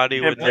 the body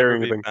Can't would bury never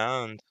be anything.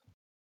 found.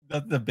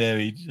 that's the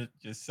berry.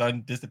 Your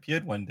son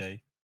disappeared one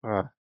day.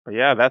 But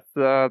yeah, that's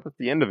the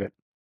end of it.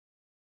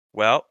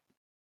 Well,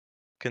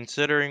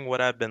 considering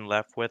what I've been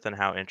left with and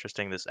how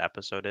interesting this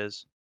episode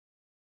is,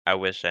 I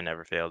wish I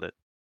never failed it.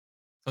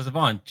 So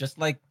Savon, just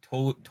like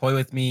Toy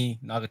with Me,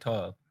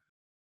 Nagatoro,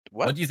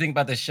 what do you think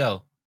about this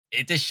show?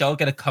 Is this show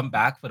gonna come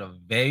back for the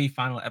very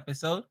final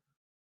episode,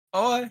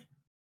 or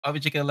are we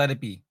just gonna let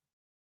it be?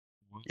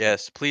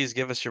 Yes, please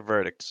give us your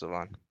verdict,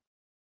 Savon.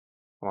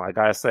 Well, I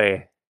gotta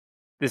say,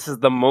 this is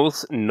the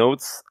most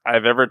notes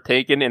I've ever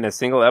taken in a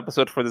single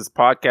episode for this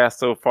podcast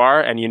so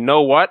far. And you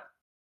know what?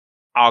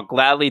 I'll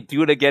gladly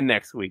do it again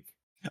next week.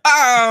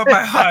 Oh,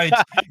 my heart!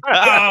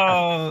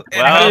 Oh, it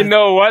Well, you hurts.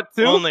 know what,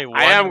 too? only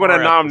I am one going to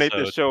more nominate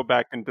episode. this show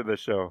back into the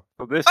show.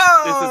 So this is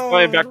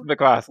going back to the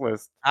class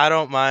list. I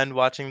don't mind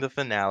watching the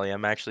finale.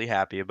 I'm actually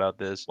happy about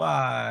this.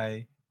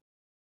 Why?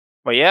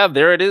 But yeah,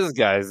 there it is,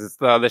 guys. It's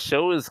the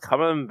show is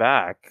coming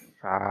back.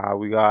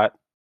 We got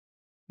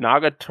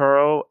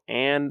Nagatoro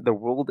and The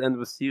World Ends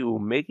With You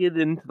make it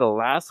into the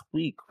last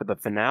week for the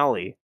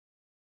finale.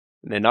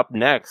 And then up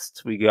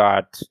next, we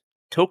got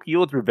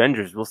Tokyo's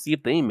Revengers. We'll see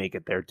if they make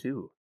it there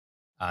too.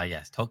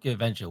 Yes, Tokyo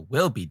Adventure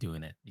will be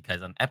doing it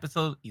because on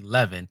episode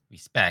 11,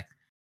 Respect,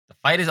 the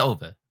fight is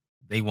over.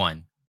 They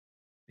won.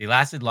 They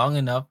lasted long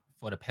enough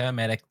for the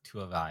paramedic to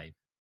arrive.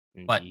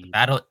 But the Indeed.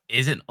 battle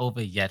isn't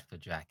over yet for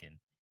Draken.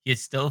 He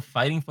is still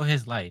fighting for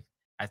his life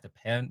as the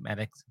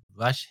paramedics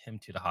rush him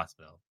to the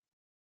hospital.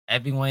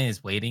 Everyone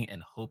is waiting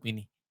and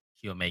hoping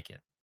he'll make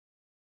it.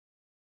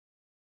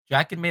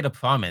 Draken made a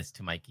promise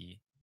to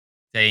Mikey,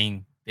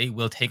 saying they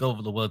will take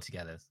over the world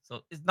together.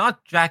 So it's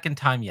not Draken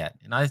time yet.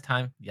 And not his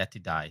time yet to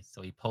die.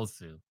 So he pulls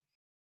through.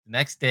 The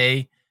next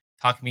day,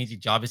 Takamichi's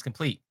job is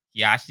complete.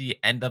 He actually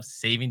ended up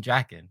saving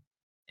Draken.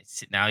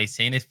 Now he's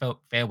saying his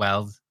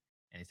farewells,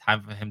 and it's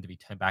time for him to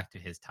return back to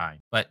his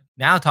time. But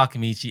now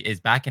Takamichi is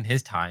back in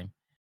his time.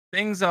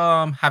 Things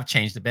have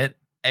changed a bit.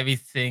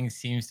 Everything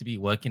seems to be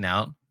working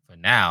out for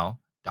now. ...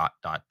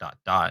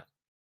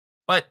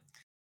 But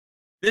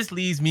this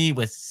leaves me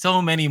with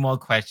so many more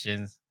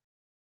questions.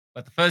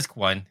 But the first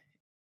one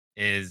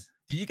is,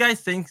 do you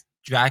guys think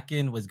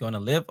Draken was going to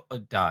live or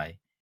die?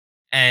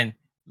 And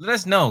let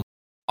us know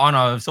on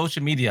our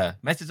social media.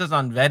 Message us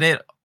on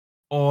Reddit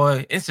or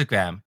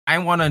Instagram. I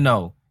want to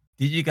know,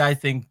 did you guys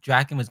think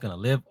Draken was going to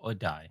live or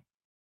die?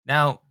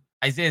 Now,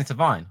 Isaiah and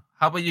Savon,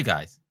 how about you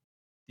guys?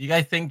 Do you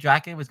guys think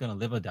Draken was going to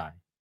live or die?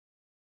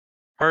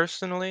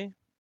 Personally,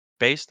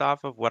 based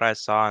off of what I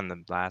saw in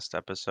the last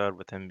episode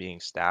with him being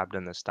stabbed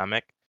in the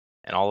stomach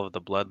and all of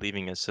the blood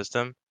leaving his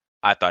system,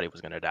 I thought he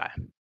was going to die.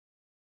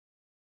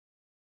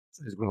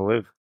 He's gonna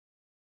live.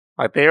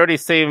 Like they already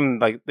saved him.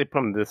 Like they put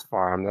him this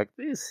far. I'm like,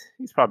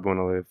 he's probably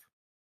gonna live.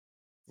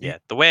 Yeah,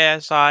 the way I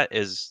saw it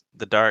is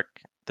the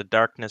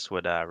darkness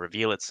would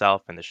reveal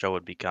itself and the show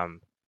would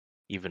become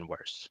even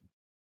worse.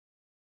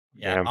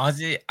 Yeah, Yeah.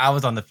 honestly, I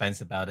was on the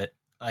fence about it.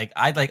 Like,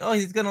 I'd like, oh,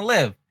 he's going to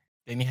live.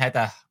 Then he had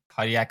that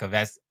cardiac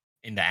arrest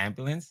in the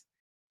ambulance,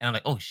 and I'm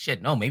like, oh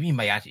shit, no, maybe he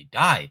might actually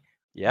die. Oh,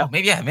 Yep.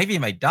 maybe he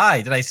might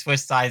die. Then I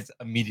switched sides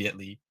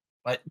immediately,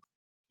 but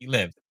he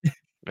lived.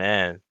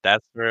 Man,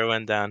 that's where it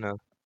went downhill.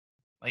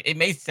 Like it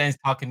made sense.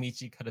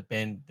 Takamichi could have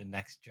been the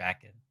next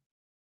dragon.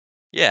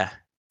 Yeah.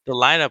 The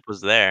lineup was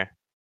there.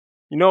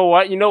 You know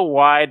what? You know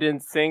why I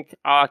didn't sync?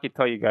 I can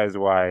tell you guys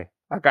why.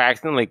 Like I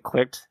accidentally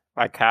clicked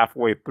like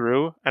halfway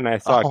through, and I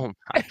saw Oh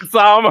my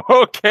saw him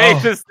okay Oh.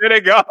 just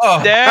sitting up.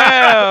 Oh,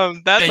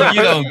 damn! That's Then a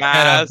you don't get a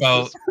massive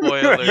vote.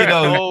 spoiler. you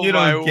don't Oh you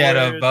my don't get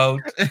a word.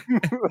 vote.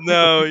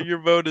 No, your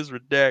vote is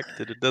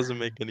redacted. It doesn't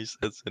make any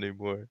sense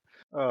anymore.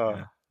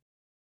 Uh,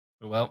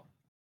 Well,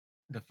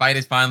 the fight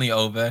is finally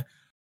over.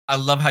 I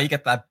love how you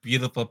get that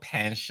beautiful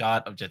pan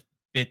shot of just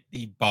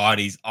 50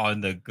 bodies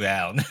on the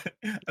ground.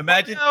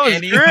 Imagine That was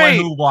anyone great.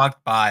 who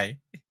walked by.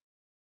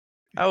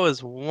 That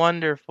was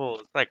wonderful.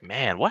 It's like,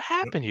 man, what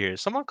happened here?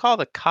 Someone call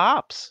the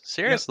cops.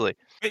 Seriously.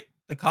 Wait,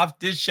 the cops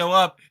did show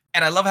up,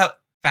 and I love how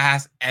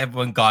fast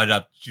everyone got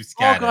up to all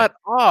scatter. got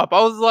up.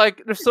 I was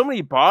like, there's so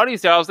many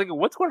bodies here. I was thinking,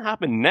 what's going to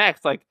happen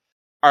next? Like,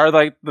 are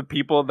like the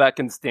people that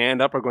can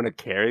stand up are going to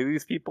carry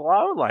these people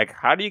out? Like,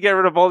 how do you get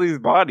rid of all these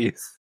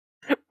bodies?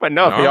 But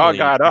no, they all Normally,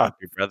 you got keep up.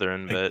 your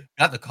brethren, Like, but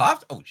not the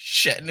cops? Oh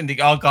shit! And then they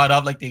all got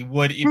up like they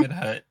would even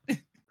hurt.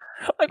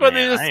 Like when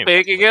Man, they're just I ain't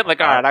faking fucking it, with like,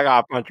 no all right, I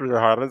got punched really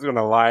hard. I'm just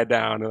gonna lie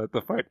down and let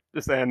the fight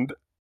just end.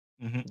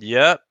 Mhm.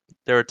 yep,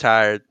 they were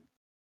tired.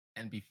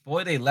 And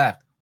before they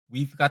left,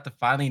 we got to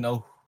finally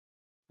know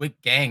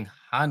what gang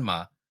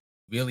Hanma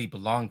really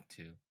belonged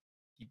to.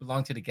 He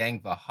belonged to the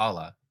gang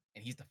Valhalla,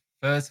 and he's the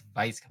first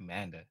vice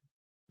commander.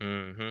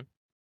 Mm-hmm.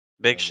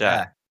 Big So, shot.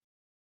 yeah,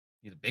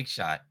 he's a big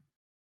shot.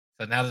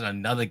 So now there's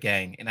another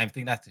gang, and I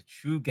think that's the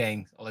true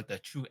gang, or like the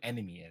true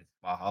enemy is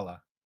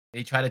Valhalla.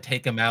 They try to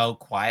take him out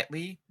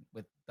quietly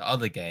with the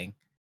other gang,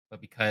 but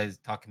because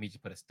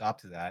Takamichi put a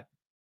stop to that,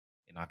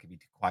 they're not gonna be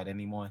too quiet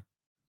anymore.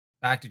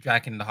 Back to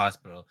Draken in the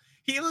hospital.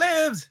 He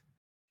lives.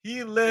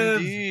 He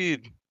lives.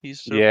 Indeed, he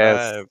Yes.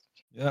 survived.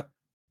 Yep.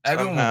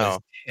 Everyone was Somehow.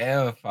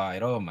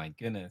 terrified. Oh my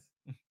goodness.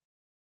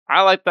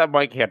 I like that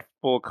Mike had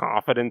full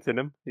confidence in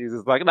him. He's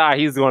just like, nah,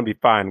 he's gonna be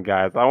fine,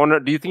 guys. I wonder,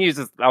 do you think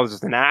that was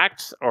just an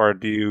act, or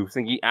do you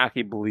think he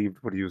actually believed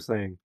what he was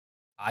saying?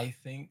 I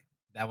think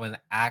that was an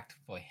act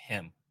for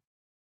him.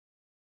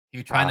 He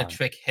was trying to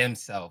trick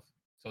himself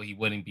so he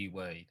wouldn't be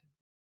worried.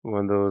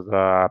 One of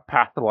those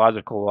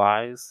pathological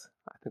lies.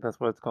 I think that's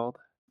what it's called.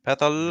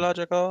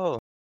 Pathological.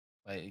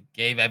 But it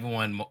gave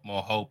everyone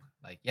more hope.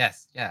 Like,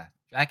 yes, yeah,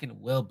 Draken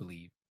will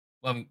believe.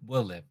 Well, I mean,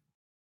 will live.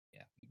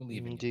 Yeah, we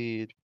believe in you.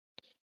 Indeed.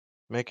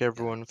 Make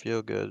everyone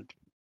feel good.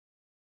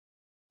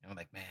 And I'm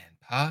like, man,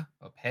 Pa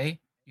or Pei,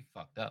 you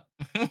fucked up.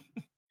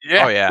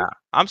 Oh yeah.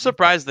 I'm You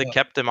surprised they fucked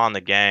up. kept him on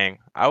the gang.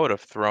 I would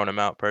have thrown him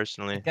out I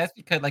personally. guess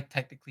because, like,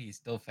 technically he's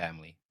still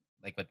family,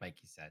 like what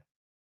Mikey said.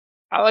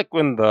 I like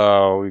when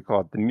the we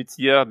call it the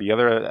Mitsuya, the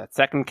other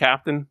second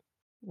captain,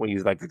 when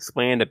he's like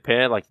explaining to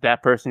Pit, like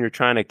that person you're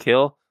trying to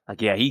kill,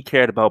 like yeah, he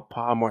cared about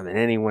Pa more than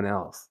anyone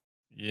else.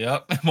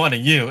 Yep, more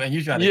than you, and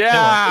you trying to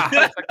Yeah, kill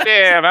him. it's like,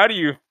 damn, how do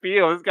you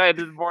feel? This guy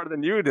did more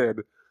than you did.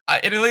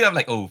 Initially, I'm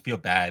like, oh, feel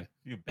bad,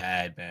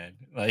 man.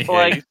 Like, Yeah,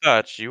 Like- you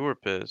thought you were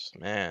pissed,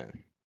 man.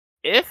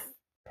 If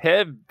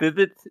Pip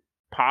visits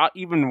Pa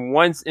even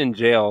once in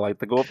jail, like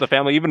to go with the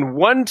family, even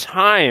one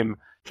time,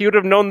 he would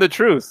have known the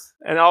truth,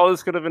 and all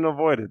this could have been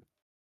avoided.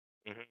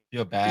 feel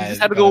He bad.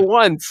 just had to go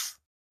once.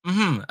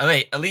 Oh,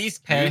 wait, at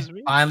least Pei Excuse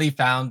me? finally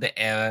found the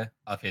error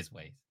of his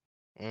ways.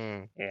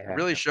 Mm. Yeah, It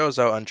really shows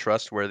how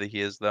untrustworthy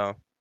he is, though.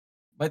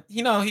 But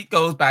he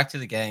goes back to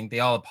the gang. They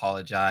all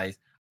apologize.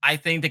 I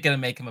think they're gonna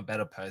make him a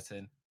better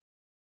person,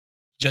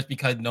 just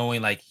because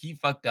knowing like he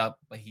fucked up,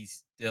 but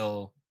he's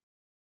still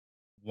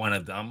one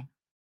of them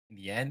in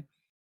the end.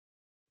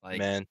 Like,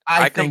 Man, I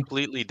I think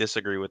completely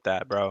disagree with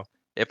that, bro.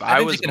 If I I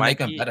think was they're gonna make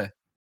him Mikey, better.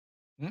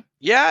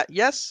 yeah,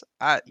 yes,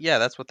 yeah,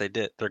 that's what they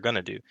did. They're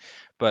gonna do.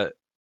 But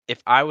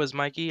if I was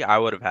Mikey, I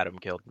would have had him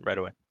killed right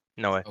away.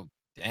 No way. Oh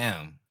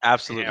damn!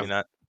 Absolutely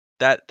Damn.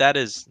 not. That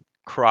is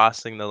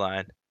crossing the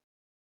line.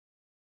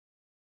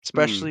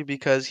 Especially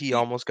because he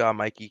almost got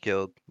Mikey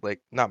killed.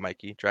 Like, not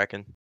Mikey,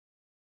 Draken.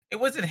 It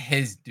wasn't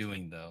his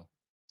doing though.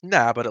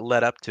 Nah, but it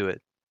led up to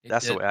it. It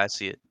That's the did. way I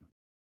see it.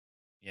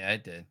 Yeah,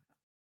 it did.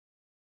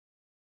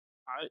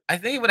 I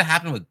think it would have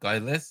happened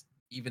regardless,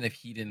 even if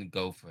he didn't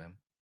go for him.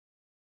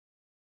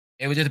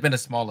 It would just have been a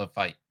smaller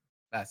fight.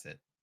 That's it.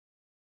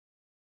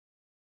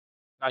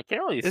 I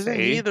can't really Isn't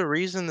say. he the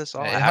reason this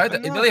all It's happened?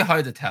 it's though? really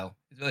hard to tell.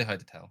 It's really hard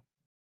to tell.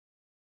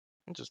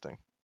 Interesting.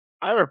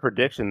 I have a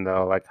prediction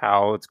though, like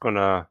how what's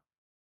gonna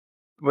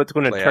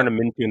Play turn out. him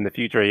into in the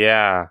future.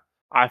 Yeah,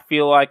 I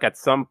feel like at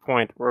some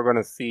point we're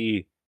gonna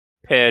see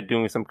Ped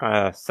doing some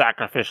kind of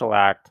sacrificial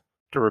act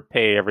to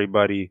repay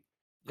everybody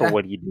for Yeah.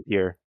 what he did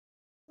here.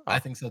 I Oh,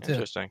 think so too.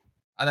 Interesting.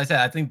 As I said,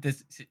 I think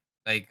this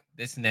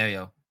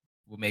scenario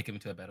will make him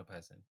into a better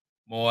person.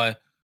 More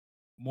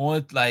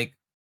like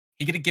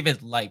he gonna give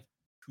his life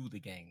to the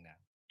gang now.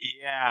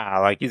 Yeah,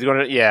 like he's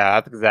gonna. Yeah,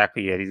 that's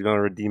exactly it. He's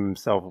gonna redeem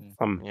himself Mhm.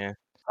 from Yeah.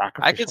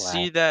 I could Sacrificial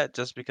see act. that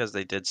just because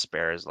they did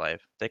spare his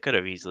life. They could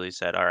have easily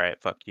said, "All right,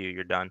 fuck you,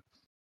 you're done."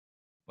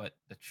 But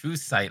the true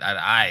sight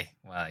well,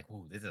 like,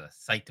 ooh, this is a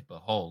sight to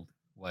behold,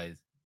 was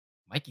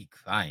Mikey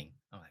crying.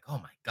 I'm like, oh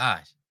my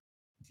gosh.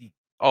 See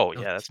Oh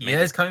those yeah, that's tears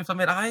amazing. coming from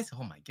his eyes?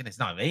 Oh my goodness,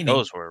 not raining.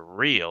 Those were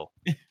real.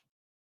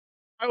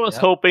 I was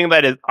Yep. hoping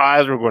that his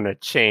eyes were going to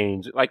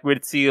change. Like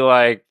we'd see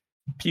like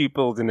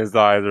pupils in his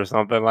eyes or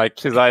something. Like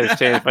his eyes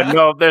change, but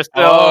no, they're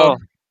still Oh,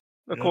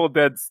 the Yep. cold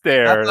dead That's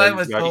stare why that it he's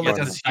was got he so got much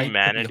a his going. sight to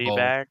humanity behold.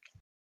 back.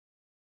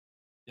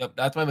 Yep,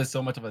 that's why it was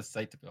so much of a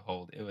sight to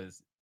behold. It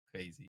was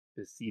crazy.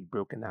 To see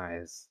broken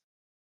eyes.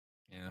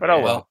 Yeah. But oh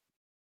Yeah, well. Well,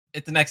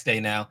 it's the next day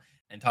now,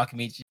 and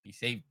Takamichi he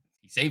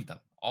saved them,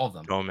 all of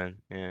them. Gomen.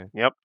 Yeah.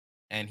 Yep.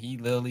 And he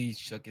literally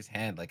shook his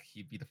hand like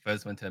he'd be the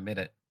first one to admit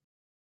it.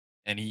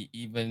 And he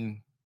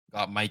even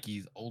got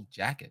Mikey's old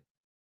jacket.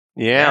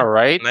 Yeah, Yeah.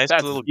 right? Nice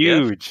That's little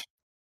gift. huge.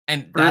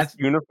 And First that's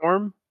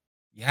uniform?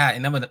 yeah,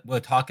 and then when we're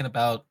talking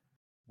about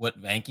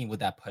what ranking would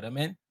that put him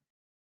in,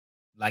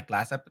 like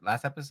last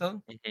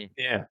episode, Mhm.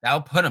 Yeah.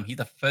 that'll put him. He's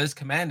the first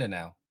commander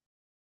now. I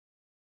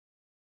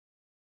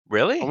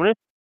Really? wonder if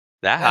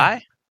That Yeah,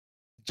 high?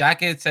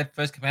 jacket said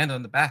first commander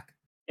on the back,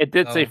 it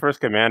did say so first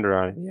commander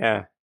on it.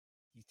 Yeah.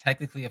 he's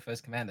technically a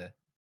first commander.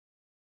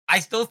 I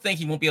still think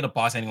he won't be able to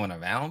boss anyone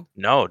around,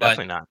 No, but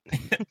definitely not.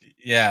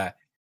 yeah,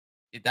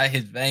 that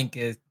his rank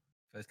is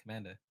first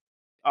commander.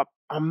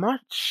 I'm not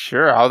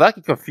sure. I was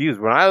actually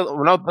confused when I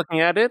was looking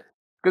at it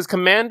because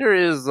commander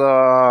is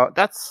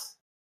that's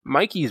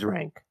Mikey's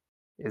rank,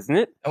 isn't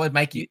it? That was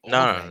Mikey No, old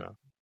no, no, rank. no,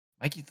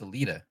 Mikey's the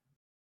leader.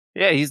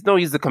 Yeah, he's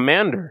the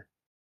commander.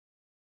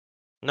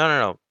 no, no,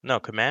 no. No,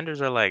 commanders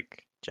are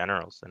like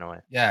generals in a way.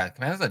 Yeah,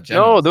 commanders are No,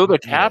 generals, those are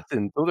not leaders.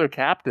 captains. Those are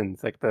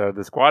captains, like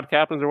the squad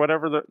captains or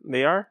whatever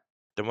they are,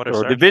 Then what are or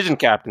sergeants? division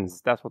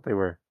captains. That's what they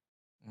were.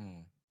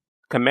 Mm.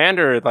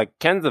 Commander, like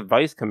Ken's a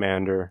vice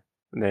commander,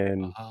 and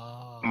then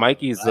Oh,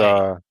 Mikey's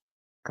right.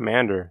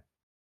 commander.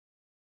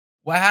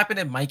 What happened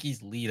if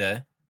Mikey's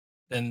leader?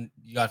 Then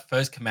you got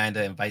first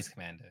commander and vice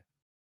commander.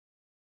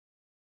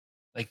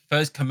 Like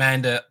first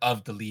commander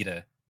of the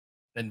leader,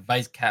 then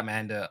vice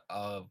commander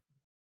of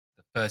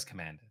the first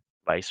commander.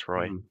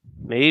 Viceroy.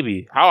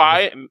 Maybe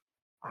Was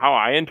how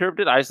I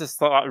interpreted. I just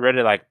thought read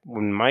it like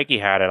when Mikey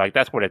had it, like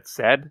that's what it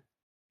said.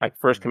 Like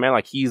first Mhm. command,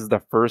 like he's the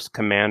first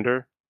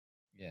commander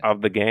Yeah.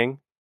 of the gang,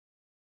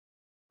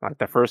 like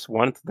the first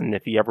one. Then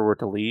if he ever were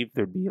to leave,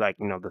 there'd be like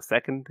the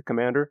second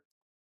commander.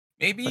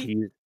 But Maybe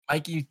he's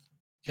Mikey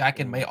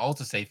jacket may mm,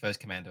 also say first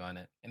commander on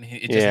it, and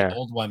it's just an yeah,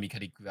 old one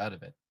because he grew out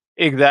of it.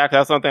 exactly.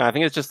 That's something. I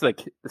think it's just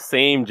like the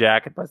same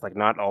jacket, but it's like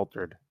not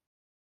altered.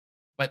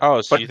 But Oh,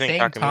 so at But you the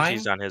think same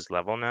Takamichi's time, on his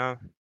level now?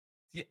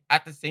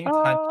 at the same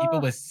time, people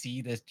uh, would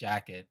see this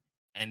jacket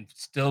and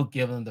still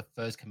give him the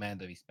first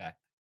commander respect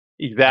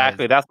because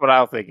exactly. That's what I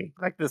was thinking.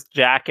 Like this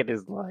jacket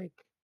is like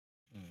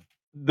mm,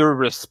 the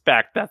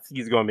respect that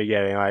he's going to be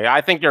getting. Like,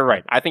 I think you're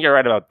right. yep, I think you're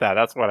right about that.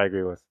 That's what I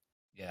agree with.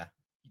 yeah,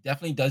 he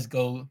definitely does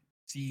go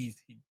see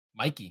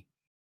Mikey.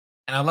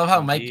 And I love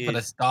how Mikey put a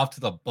Indeed. stop to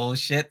the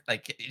bullshit.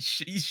 Like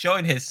he's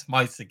showing his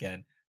smarts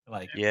again.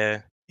 Like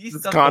Yeah. these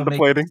Just stuff don't make.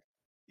 contemplating.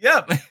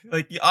 Yep.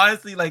 Like you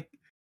honestly like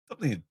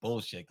something is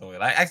bullshit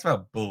going. I asked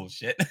about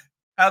bullshit.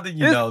 How did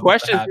you His know this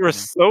was questions were happening?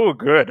 so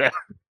good.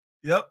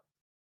 Yep.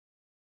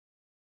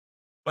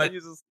 Like But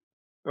you just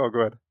oh,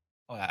 good.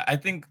 oh, I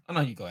think oh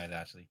no, you go ahead,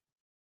 Ashley.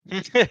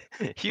 You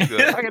go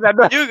ahead. Okay,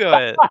 that, You go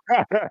ahead.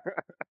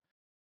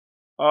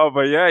 oh,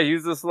 but yeah,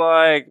 he's just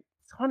like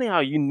it's funny how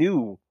you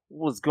knew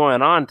what was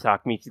going on,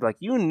 Takamichi. Like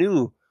you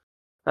knew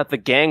that the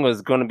gang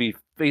was going to be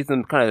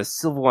facing kind of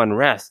civil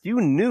unrest. You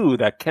knew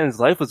that Ken's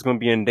life was going to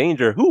be in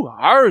danger. Who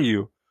are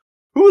you?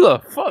 Who the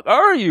fuck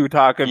are you, Yo,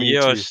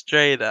 Takamichi?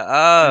 straight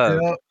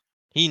up. Yep.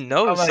 He I'm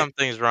knows like,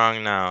 something's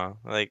wrong now.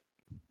 Like,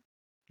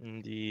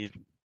 indeed.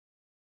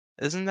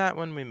 Isn't that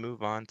when we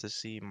move on to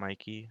see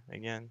Mikey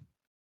again?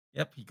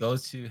 yep, he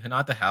goes to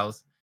Hinata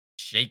house,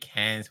 shake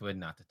hands with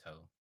Natato.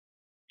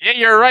 Yeah,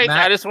 you're right. I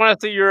Matt, just want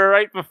to say you were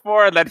right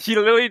before that he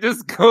literally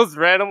just goes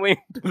randomly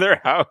to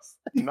their house,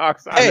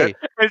 knocks on it, Hey,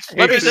 and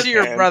let me shakes his see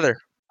your hand. brother.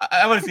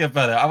 I want to see a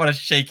brother. I want to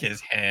shake his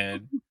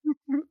hand.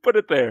 Put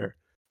it there.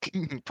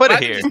 Put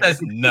it Imagine here. just says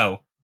no.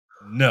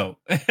 No.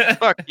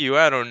 Fuck you,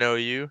 I don't know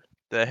you.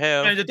 The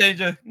hell? Danger,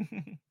 danger.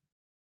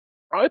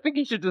 I think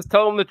he should just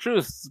tell him the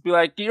truth. Just be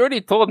like, you already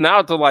told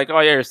now to like,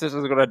 oh yeah, your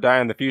sister's gonna die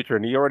in the future,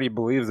 and he already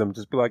believes him.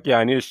 Just be like, yeah,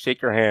 I need to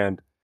shake your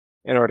hand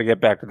in order to get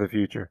back to the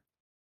future.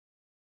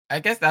 I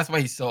guess that's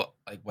why he's so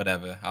like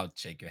whatever. I'll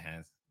shake your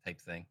hands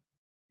type thing.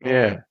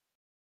 Yeah,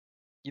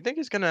 You think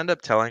he's gonna end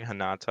up telling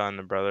Hinata and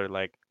the brother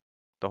like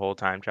the whole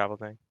time travel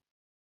thing?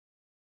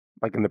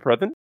 like in the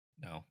present,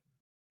 No.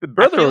 the I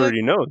brother feel like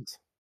already knows.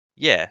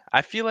 yeah,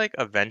 I feel like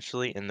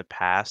eventually in the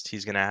past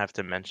he's gonna have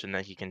to mention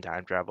that he can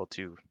time travel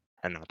to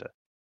Hinata.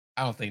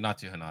 I don't think not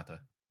to Hinata.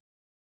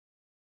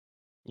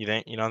 You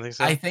think you don't think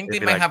I so? think It'd they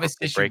be might like have a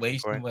before breaking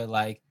situation point. where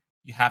like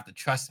you have to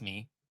trust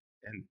me,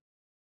 And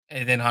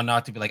and then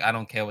Hinata be like, I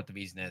don't care what the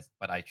reason is,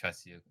 but I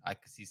trust you. I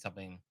could see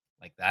something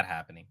like that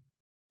happening.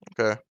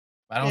 Okay.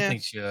 But I don't Yeah.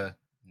 think she'll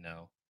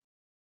no.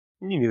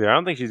 Me neither. I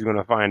don't think she's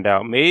gonna find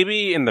out.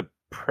 Maybe in the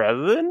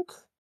present?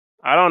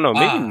 I don't know.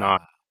 Maybe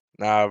not.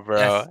 Nah, bro.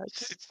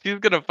 Yes. She's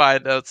gonna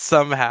find out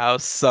somehow,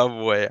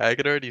 some way. I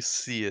can already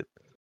see it.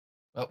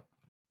 Well,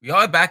 we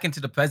are back into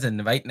the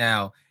present right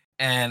now,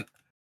 and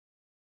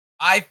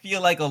I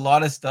feel like a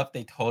lot of stuff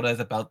they told us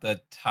about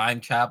the time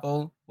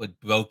travel was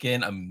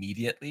broken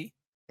immediately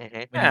Mm-hmm.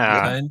 when he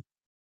Yeah. returned.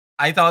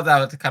 I thought that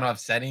was kind of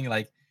upsetting.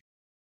 Like,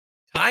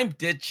 time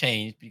did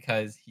change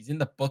because he's in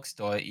the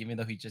bookstore, even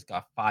though he just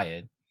got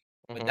fired.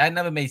 But Mm-hmm. that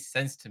never made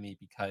sense to me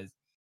because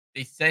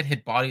they said his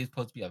body is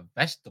supposed to be a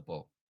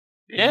vegetable.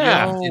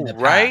 Yeah. He's in Yo, the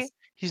right? past.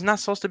 He's not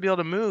supposed to be able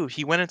to move.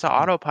 He went into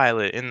Mhm.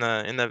 autopilot in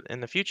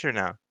the future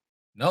now.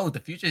 No, the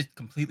future is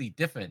completely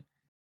different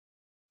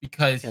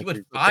because he Can't was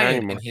be there fired in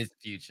anymore. his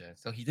future,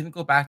 so he didn't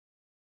go back to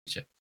the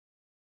future.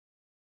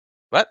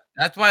 What?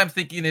 That's why I'm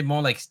thinking it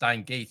more like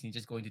Stein Gates and he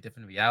just going to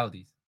different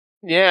realities.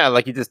 Yeah,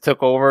 like he just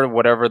took over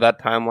whatever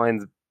that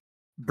timeline's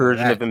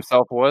version of Correct.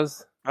 himself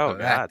was. Oh God,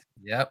 Correct.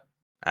 Yep.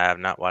 I have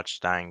not watched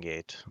Stein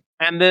Gate.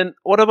 And then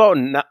what about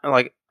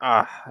well,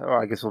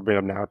 I guess we'll bring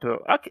up Naruto.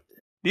 Okay.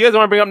 Do you guys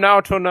want to bring up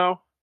Naruto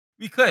now?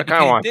 We I could kind because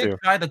of he want did to.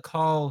 try to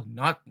call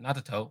not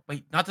Naruto, but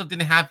Naruto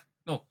didn't have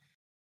no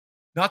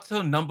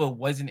Naruto number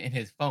wasn't in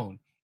his phone,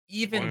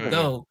 even Wasn't.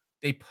 though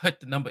they put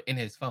the number in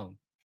his phone.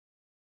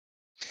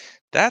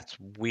 That's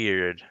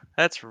weird.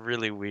 That's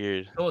really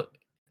weird. So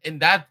in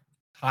that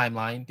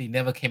timeline, they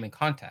never came in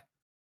contact.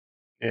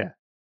 Yeah.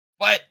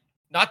 But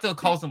Naruto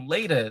calls him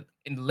later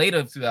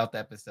throughout the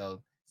episode,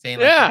 saying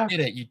like, Yeah.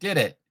 you did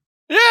it."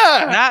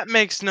 Yeah. That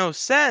makes no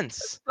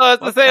sense. So it's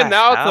the What same the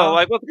Naruto. hell?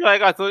 Like, what's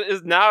going on? So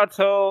is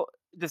Naruto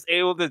just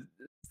able to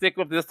stick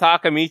with this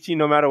Takamichi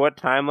no matter what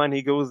timeline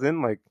he goes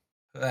in? Like,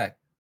 Correct.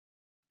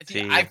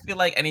 See, See, I feel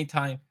like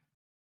anytime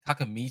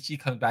Takamichi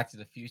comes back to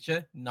the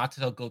future,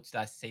 Naruto goes to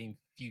that same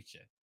future.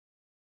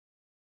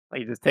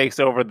 he just takes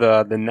over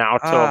the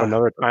Naruto of Ah,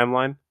 another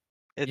timeline.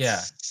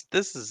 Yeah.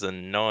 this is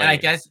annoying. And I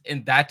guess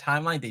in that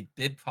timeline, they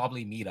did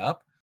probably meet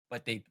up,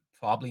 but they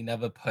probably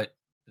never put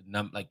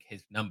the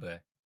his number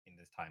in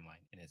this timeline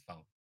in his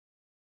phone.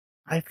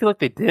 I feel like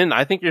they didn't.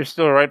 I think you're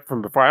still right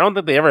from before. I don't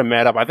think they ever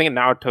met up. I think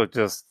Naruto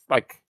just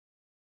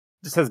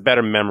has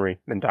better memory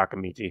than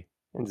Takamichi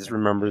and just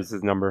remembers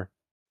his number.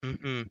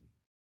 Mm-mm.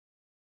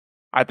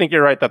 I think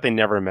you're right that they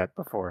never met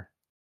before.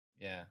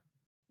 Yeah.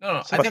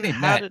 No, So I think they how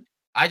met. did?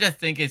 I just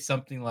think it's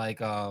something like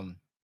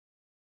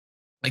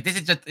this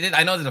is just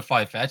I know this is a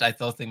far fetch. I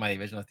still think my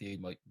original theory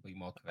might be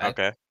more correct.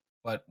 Okay.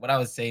 But what I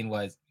was saying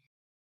was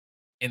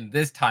in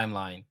this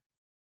timeline,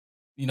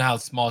 you know how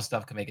small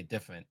stuff can make it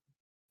different.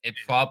 It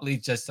probably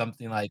just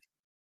something like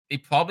they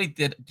probably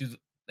did do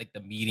like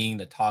the meeting,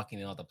 the talking,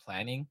 and all the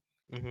planning.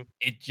 Mm-hmm.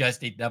 It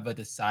just they never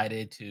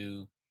decided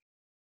to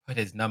put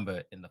his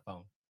number in the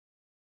phone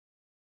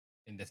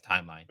in this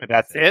timeline. But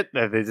that's it?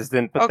 That they just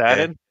didn't put that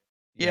Okay. in?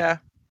 Yeah,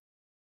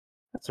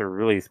 That's a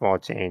really small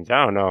change.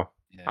 I don't know.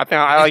 Yeah. I think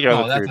I like your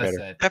No, other that's theory what I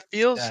better. said. that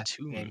feels Yeah,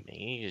 too same.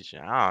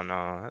 major. I don't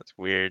know. That's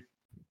weird.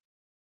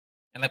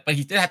 And but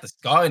he did have the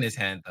scar in his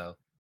hand though.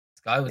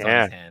 Scar was on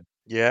Yeah. his hand.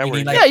 Yeah,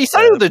 Meaning, where Yeah, you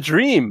said it was a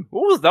dream.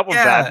 What was up with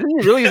that? Yeah. Didn't you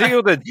really think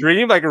it was a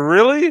dream? Like,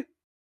 really?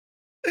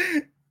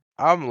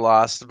 I'm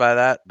lost by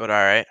that, but all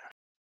right.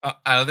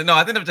 I don't know.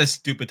 I think it was just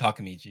stupid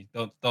Takamichi.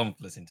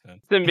 Don't listen to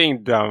him. It's him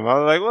being dumb. I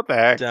was like, what the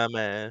heck?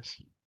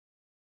 Dumbass.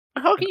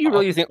 How And can you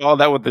really think all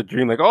that with the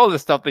dream? Like, all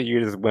this stuff that you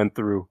just went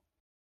through.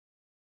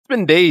 It's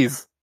been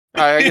days.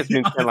 I guess it's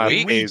been 10 last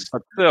Weeks. days,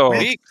 but still.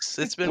 Weeks.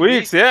 It's been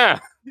Weeks, yeah.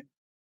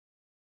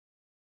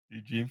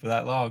 You dream for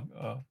that long.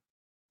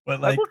 But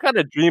Like, what kind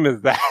of dream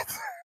is that?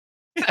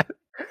 I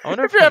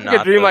wonder If you're having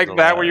a dream Hinata's like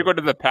that where you alive.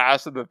 go to the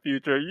past and the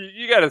future,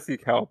 you gotta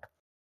seek help.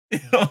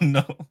 oh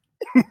no.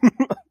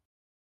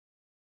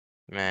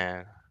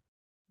 Man.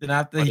 Then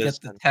after What he is gets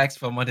the that? text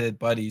from one of his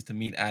buddies to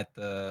meet at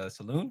the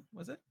saloon,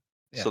 was it?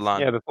 Yeah.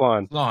 Salon. Yeah, the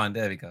blonde. Salon,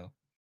 there we go.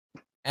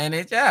 And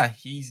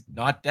he's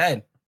not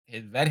dead.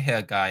 His red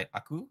hair guy,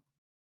 Aku.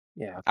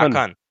 Yeah,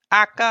 Akan.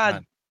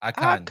 Akan. Akan.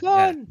 Yeah.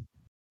 Akan.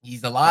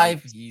 He's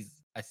alive. He's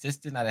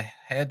assistant at a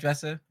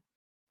hairdresser.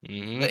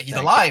 Mhm. He's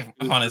alive,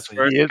 honestly.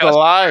 first He is customer.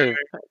 alive.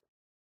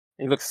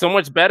 He looks so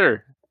much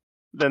better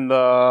than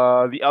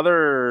the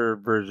other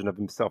version of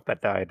himself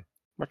that died.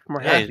 Much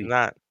more Yeah, he's happy.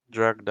 not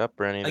drugged up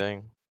or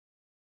anything.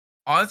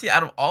 Honestly,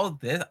 out of all of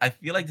this, I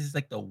feel like this is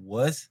like the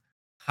worst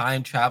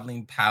time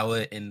traveling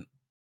power in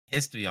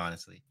history,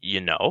 honestly.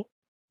 You know?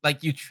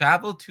 Like you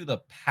travel to the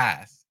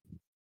past,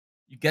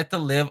 you get to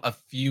live a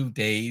few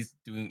days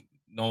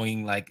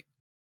knowing like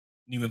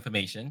new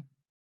information.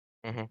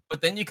 Mhm.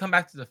 But then you come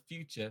back to the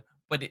future,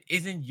 but it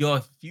isn't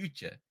your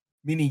future.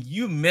 Meaning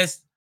you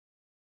missed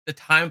the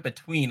time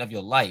between of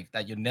your life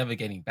that you're never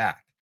getting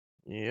back.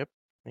 Yep.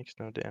 Makes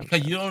no damn Because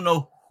sense. you don't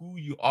know who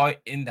you are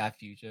in that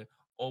future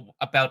or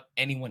about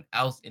anyone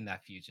else in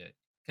that future.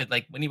 Because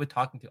like when he was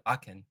talking to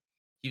Aken,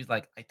 he was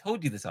like, I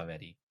told you this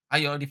already.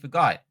 I already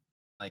forgot.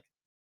 Like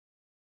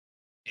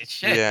it's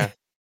shit. Yeah.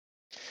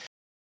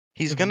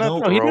 He's There's gonna no-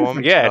 No, he throw didn't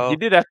forget. He himself.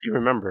 did actually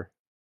remember.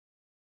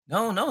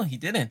 No, he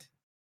didn't.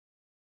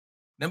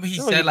 Remember he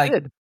No, said he like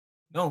did.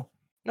 no.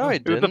 No, he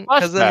It was the didn't.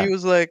 Because then he flashback.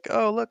 was like,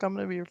 "Oh, look, I'm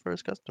gonna be your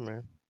first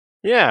customer."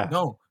 Yeah.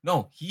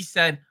 No. He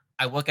said,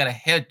 "I work at a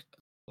hair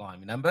salon."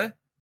 Remember?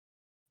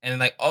 And then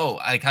like, oh,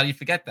 like how do you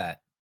forget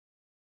that?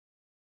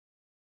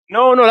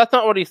 No, that's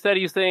not what he said.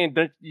 He's saying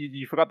don't,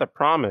 you forgot the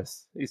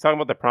promise. He's talking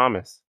about the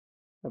promise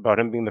about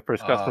him being the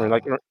first customer. Uh,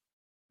 Like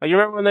you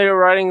remember when they were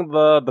riding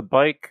the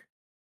bike,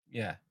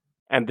 yeah.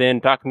 and then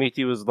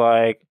Takamichi was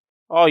like,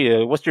 "Oh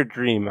yeah, what's your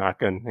dream,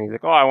 Akin?" And he's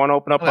like, "Oh, I want to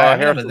open up Okay, I a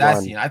hair remember that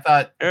salon." scene. I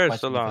thought he Hair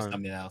questioned me for salon.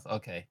 something else.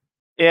 Okay.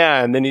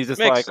 Yeah, and then he's just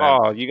Makes like, sense.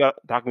 "Oh,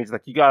 Takamichi's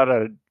like, you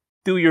gotta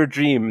do your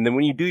dream, and then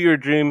when you do your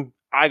dream,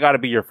 I gotta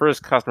be your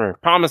first customer.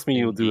 Promise me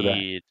you'll do that."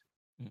 Indeed.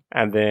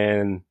 And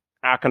then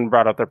Akin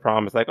brought up the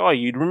promise, like, "Oh,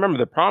 you remember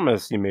the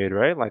promise you made,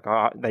 right? Like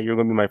that you're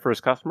gonna be my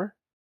first customer."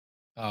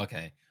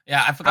 Okay.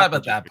 Yeah, I How forgot about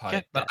could you that forget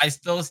part, but that? I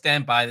still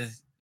stand by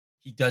this.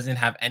 He doesn't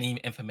have any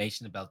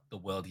information about the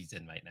world he's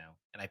in right now,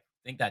 and I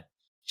think that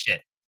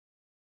shit.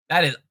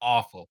 That is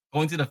awful.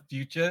 Going to the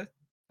future,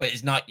 but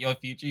it's not your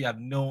future. You have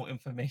no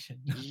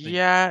information. Nothing.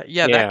 Yeah, that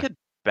Yeah, could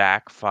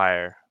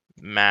backfire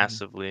Mhm.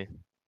 massively.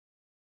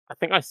 I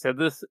think I said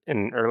this in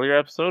an earlier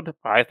episode,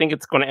 but I think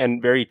it's gonna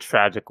end very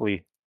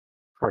tragically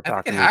for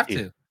I think it have Takamichi.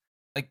 to.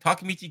 Like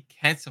Takamichi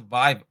can't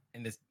survive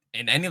in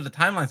any of the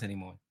timelines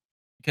anymore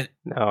because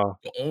No,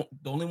 the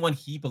only one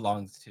he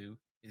belongs to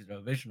is the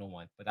original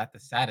one, but that's the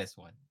saddest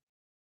one.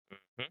 Mhm.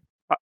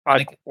 And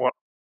like like, what?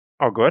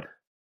 Oh, good.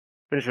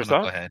 Finish your oh no,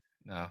 go thought. ahead.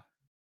 No.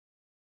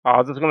 I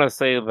was just gonna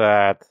say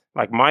that,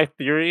 like, my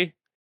theory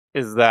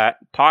is that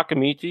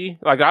Takamichi,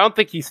 like, I don't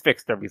think he's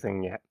fixed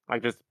everything yet.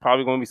 Like, there's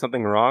probably going to be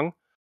something wrong,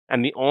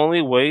 and the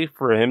only way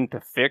for him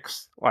to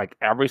fix like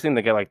everything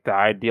to get like the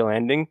ideal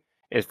ending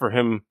is for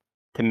him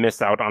to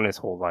miss out on his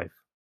whole life.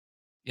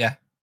 Yeah.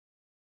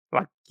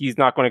 Like, he's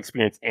not going to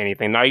experience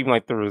anything, not even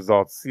like the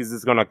results. He's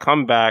just going to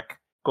come back,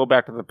 go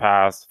back to the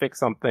past, fix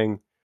something,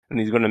 and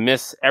he's going to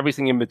miss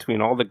everything in between,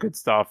 all the good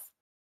stuff.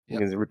 He's Yep.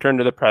 going to return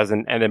to the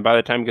present, and then by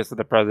the time he gets to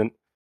the present,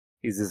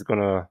 he's just going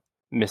to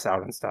miss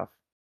out on stuff.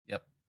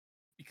 Yep.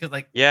 Because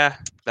like Yeah,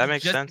 that he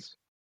makes just sense.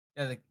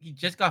 yeah, like he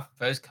just got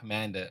first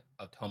commander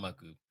of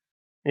Tomaku.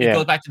 He Yeah.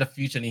 goes back to the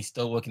future and he's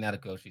still working at a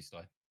grocery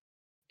store.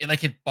 And like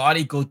his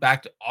body goes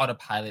back to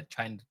autopilot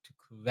trying to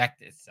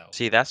correct itself.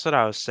 See, that's what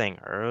I was saying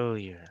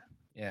earlier.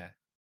 Yeah.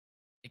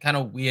 It's kind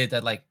of weird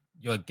that like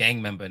you're a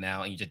gang member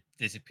now and you just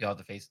disappear off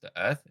the face of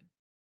the earth.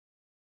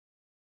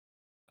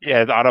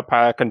 Yeah, the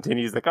autopilot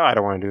continues like, oh, I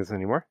don't want to do this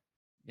anymore.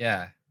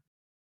 Yeah.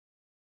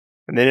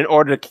 And then in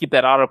order to keep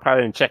that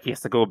autopilot in check, he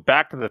has to go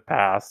back to the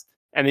past.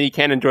 And then he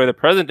can't enjoy the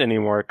present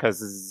anymore because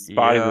his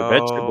body's a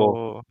vegetable.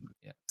 Yo.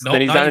 Yeah. So then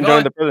Nope, he's not not even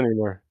enjoying the present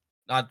anymore.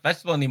 not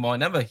vegetable anymore.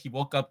 Remember, he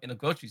woke up in a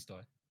grocery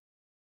store.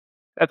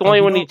 That's But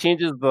only we when he don't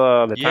changes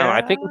the timeline. I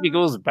Yeah. think if he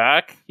goes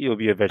baback, he'll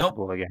be a nope.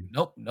 vegetable again.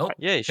 Nope.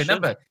 Yeah, he 'Cause should.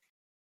 remember,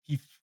 he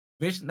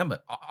remember,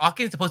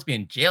 Akin is supposed to be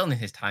in jail in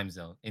his time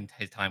zone, in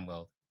his time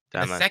world. In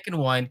the Timeline. second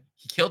one,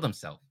 he killed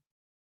himself.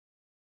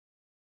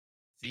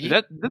 See?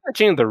 That doesn't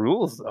change the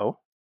rules though.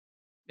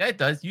 Yeah, it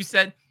does. You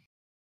said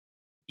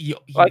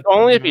Like he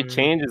only if he Mm,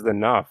 changes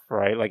enough,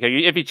 right? Like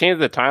if he changes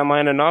the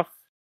timeline enough,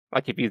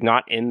 like if he's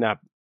not in that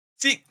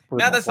see, now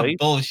original that's some place.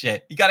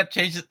 bullshit. You gotta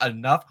change it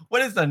enough.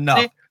 What is see,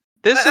 enough?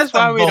 this That's is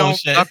why some we don't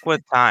bullshit. fuck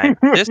with time.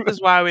 This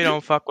is why we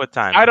don't fuck with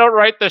time. I don't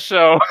write the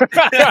show.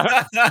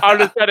 I'm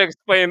just trying to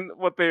explain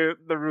what the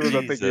rules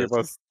that they gave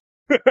Jesus.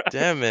 us.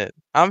 Damn it.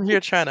 I'm here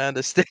trying to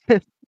understand.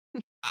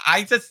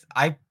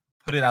 I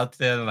put it out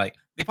there like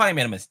they probably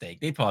made a mistake.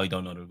 They probably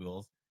don't know the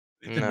rules.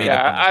 They just made No. up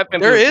Yeah, on the I spot.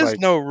 think There there's is like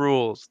no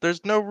rules.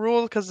 There's no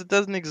rule because it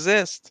doesn't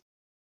exist.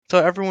 So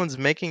everyone's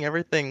making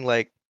everything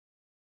like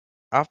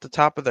off the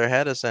top of their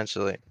head,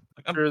 essentially.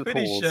 Like, I'm there's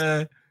pretty holes.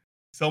 sure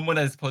someone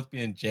that's supposed to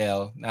be in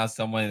jail now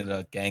someone is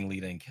a gang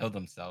leader and killed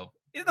himself.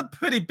 It's a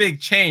pretty big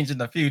change in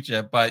the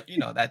future, but you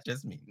know that's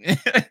just me.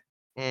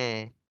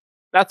 Mm.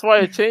 That's why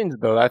it changed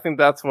though. I think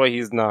that's why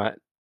he's not.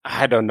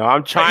 I don't know.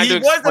 I'm But trying he to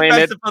was a explain it.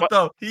 vegetable But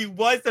though. He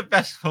was a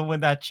vegetable when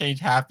that change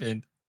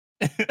happened.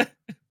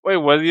 wait,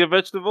 was he a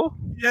vegetable?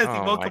 Yes, he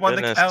Oh woke my up on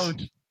the goodness.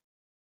 couch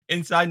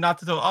inside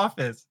Natsuto's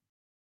office.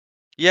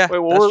 Yeah, Wait,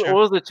 that's true. what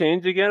was the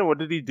change again? What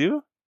did he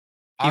do?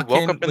 He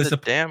woke up Akin in was the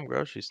supp- damn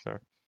grocery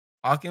store.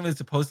 Akin was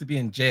supposed to be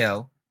in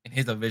jail in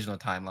his original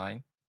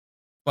timeline,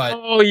 but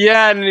Oh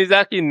yeah, and he's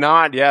actually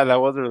not. Yeah,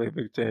 that was a really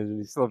big change, and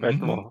he's still a mhm,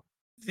 vegetable.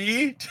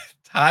 see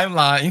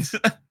timelines.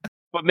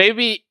 But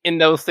maybe in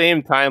those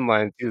same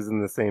timelines, he was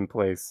in the same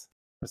place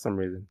for some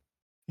reason.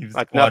 He was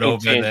Like squat nothing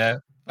over changed.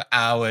 there for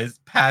hours,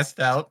 passed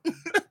out,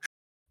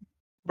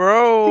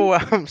 Bro,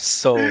 I'm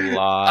so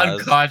lost.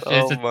 unconscious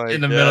Oh my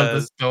in the middle of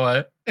the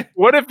god. store.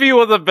 What if he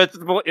was a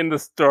vegetable in the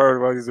store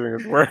while he's doing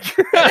his work?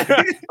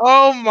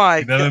 Oh my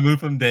He never god. moved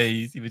from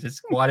days. He was just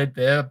squatted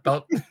there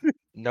about.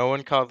 No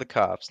one called the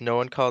cops. No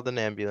one called an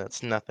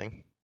ambulance.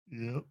 Nothing.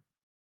 Yep.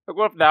 Like,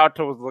 what if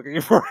Naoto was looking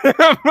for him?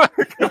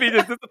 If he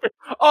just disappeared?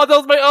 Oh, that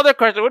was my other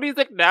question. What do you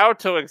think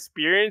Naoto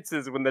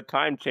experiences when the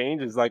time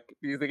changes? Like,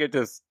 do you think it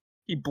just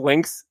he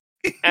blinks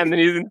and then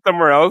he's in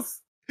somewhere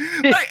else?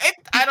 Like,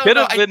 I don't Could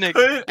know. have I been.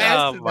 couldn't Oh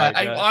answer my that.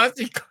 I god.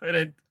 honestly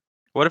couldn't.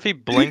 What if he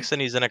blinks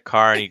and he's in a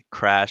car and he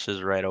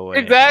crashes right away?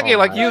 Exactly, Oh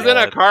like my he's in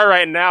a God. car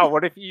right now.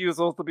 What if he was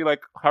supposed to be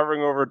like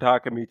hovering over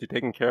Takamichi,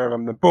 taking care of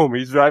him? Then boom,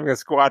 he's driving a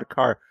squad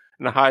car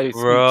in a high speed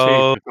chase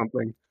Bro. or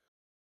something.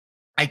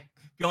 I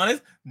be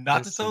honest, Listen.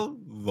 Natsuto's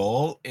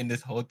role in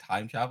this whole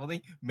time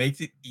traveling makes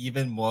it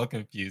even more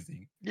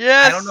confusing.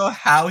 Yes. I don't know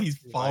how he's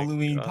Oh my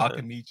following God.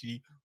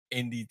 Takamichi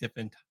in these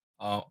different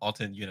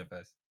alternate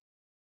universe.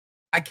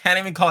 I can't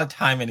even call it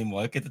time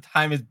anymore because the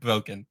time is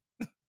broken.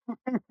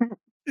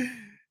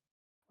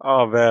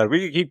 Oh man,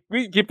 we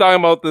keep talking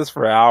about this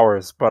for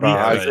hours, but Yeah,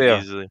 right. Easily, Isaiah,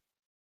 easily.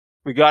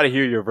 we got to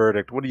hear your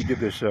verdict. What do you give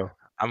this show?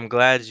 I'm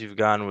glad you've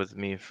gone with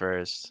me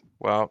first.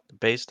 Well,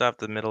 based off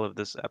the middle of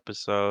this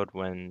episode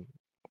when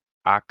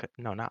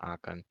no, not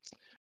Akon,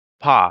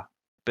 Pa,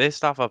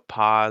 based off of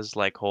Pa's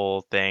like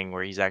whole thing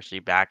where he's actually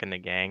back in the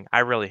gang, I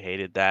really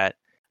hated that.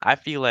 I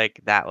feel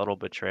like that little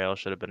betrayal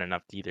should have been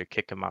enough to either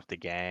kick him off the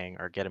gang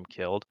or get him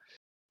killed,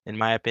 in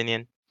my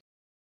opinion.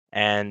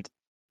 And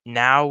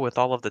now with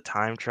all of the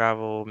time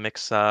travel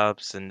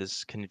mix-ups and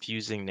this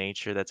confusing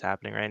nature that's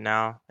happening right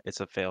now, it's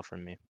a fail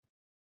from me.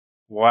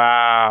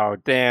 Wow,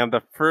 damn,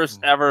 the first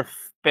Ooh. ever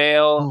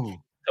fail Ooh.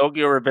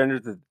 Tokyo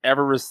Revengers has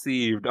ever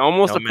received.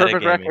 Almost No a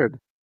perfect metagaming. record.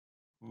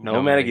 No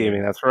No metagaming,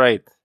 metagaming. that's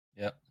right.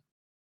 Yep.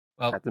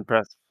 Well, That's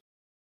impressive.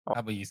 how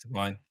about you,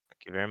 Simone?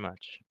 Thank you very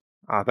much.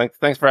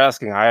 Thanks for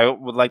asking. I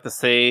would like to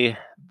say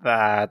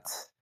that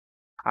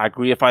I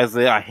agree with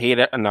Isaiah. I hate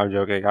it. No, I'm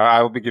joking.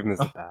 I will be giving this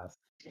a Oh. pass.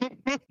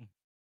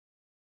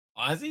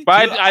 Honestly,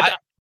 But too, oh,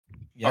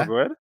 yeah. go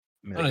ahead.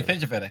 No, Metagaming.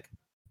 finish your verdict.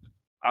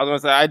 I was gonna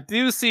say I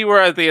do see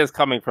where Isaiah is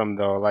coming from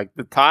though. Like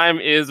the time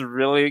is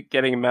really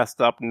getting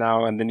messed up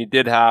now, and then he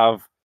did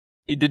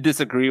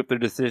disagree with their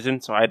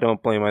decision, so I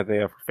don't blame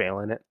Isaiah for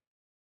failing it.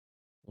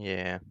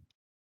 Yeah.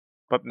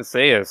 But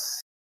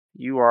Messias,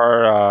 you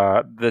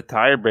are the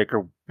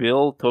tiebreaker.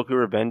 Will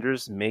Tokyo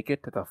Revengers make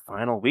it to the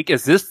final week?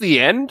 Is this the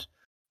end?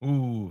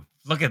 Ooh,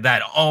 look at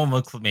that.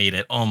 Almost made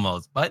it.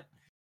 Almost. But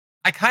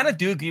I kind of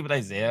do agree with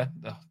Isaiah.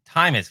 The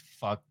time is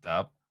fucked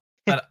up.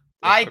 But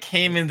I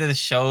came into the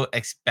show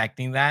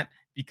expecting that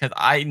because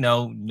I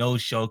know no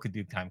show could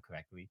do time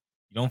correctly.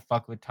 You don't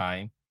fuck with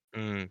time.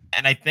 Mm.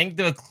 And I think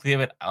they'll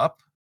clear it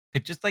up.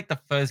 It's just like the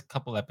first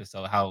couple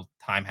episodes, how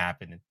time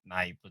happened and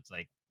I was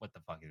like, what the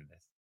fuck is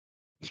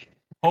this?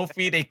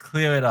 Hopefully they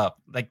clear it up,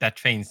 like that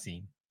train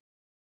scene.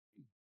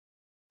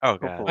 Oh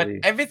God. But Hopefully.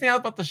 everything else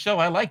about the show,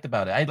 I liked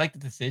about it. I liked the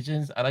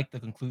decisions. I liked the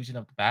conclusion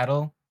of the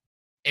battle.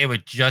 It was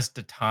just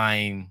the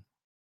time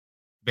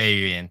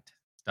variant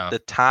stuff. The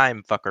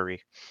time fuckery.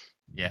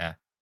 Yeah.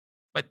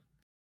 But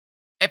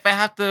if I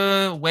have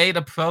to weigh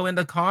the pro and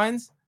the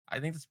cons, I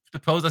think the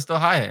pros are still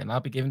higher, and I'll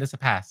be giving this a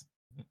pass.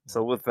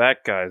 So with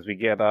that, guys, we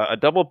get a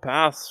double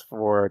pass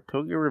for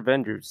Tokyo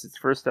Revengers. Its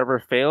first ever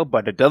fail,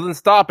 but it doesn't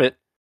stop it.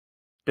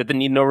 Didn't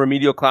need no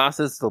remedial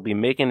classes. They'll be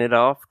making it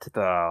off to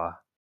the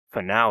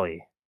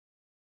finale,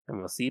 and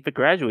we'll see if it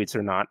graduates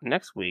or not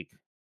next week.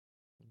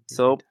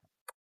 So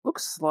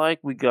looks like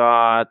we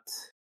got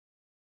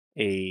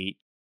a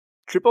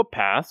triple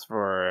pass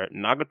for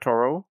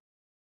Nagatoro,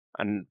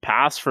 a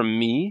pass from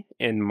me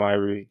in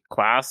my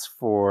class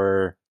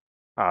for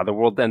The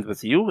World Ends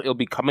With You. It'll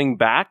be coming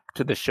back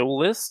to the show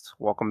list.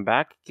 Welcome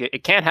back.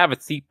 It can't have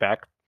its seat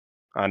back.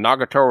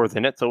 Nagatoro's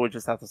in it, so we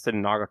just have to sit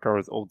in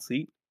Nagatoro's old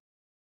seat.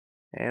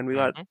 And we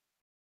got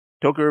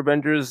Tokyo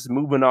Revengers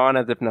moving on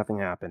as if nothing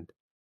happened.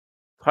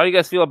 How do you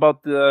guys feel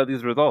about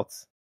these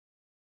results?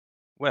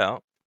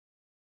 Well,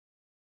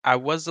 I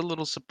was a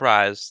little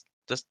surprised,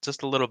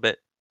 just a little bit,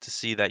 to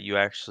see that you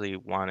actually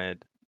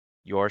wanted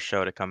your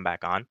show to come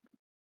back on.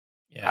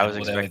 Yeah, I was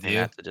well, there with expecting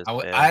you. that to just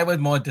fail. I was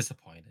more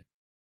disappointed.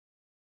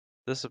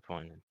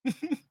 Disappointed.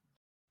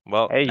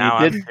 Well, Hey, now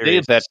you I'm did say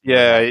curious to that see what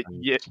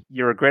happens.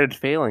 you regretted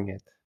failing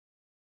it.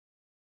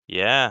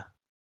 Yeah,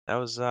 that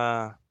was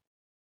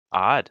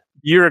odd.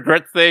 You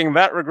regret saying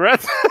that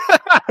regret?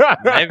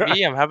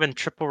 Maybe I'm having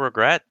triple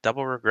regret,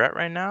 double regret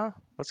right now.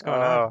 What's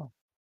going on?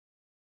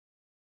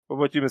 What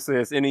about you,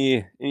 Messias?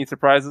 Any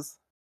surprises?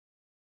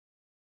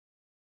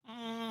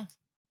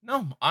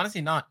 No,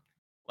 honestly not.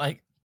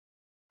 Like,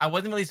 I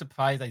wasn't really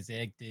surprised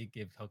Isaiah did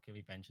give Tokyo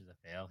Revengers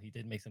a fail. He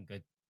did make some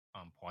good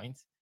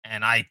points.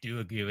 And I do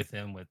agree with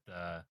him with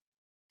the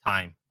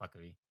time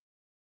fuckery.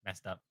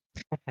 Messed up.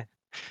 Oh,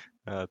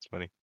 that's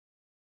funny.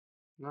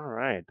 All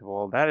right.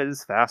 Well, that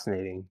is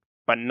fascinating,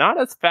 but not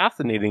as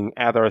fascinating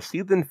as our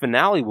season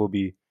finale will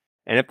be.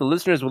 And if the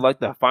listeners would like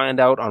to find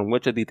out on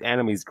which of these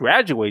animes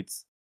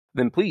graduates,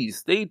 then please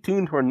stay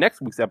tuned for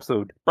next week's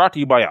episode brought to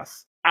you by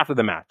us after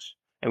the match.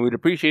 And we'd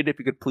appreciate it if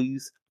you could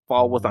please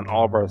follow us on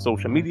all of our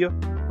social media.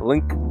 The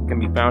link can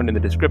be found in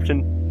the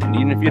description. And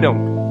even if you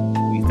don't,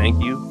 we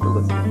thank you for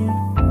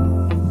listening.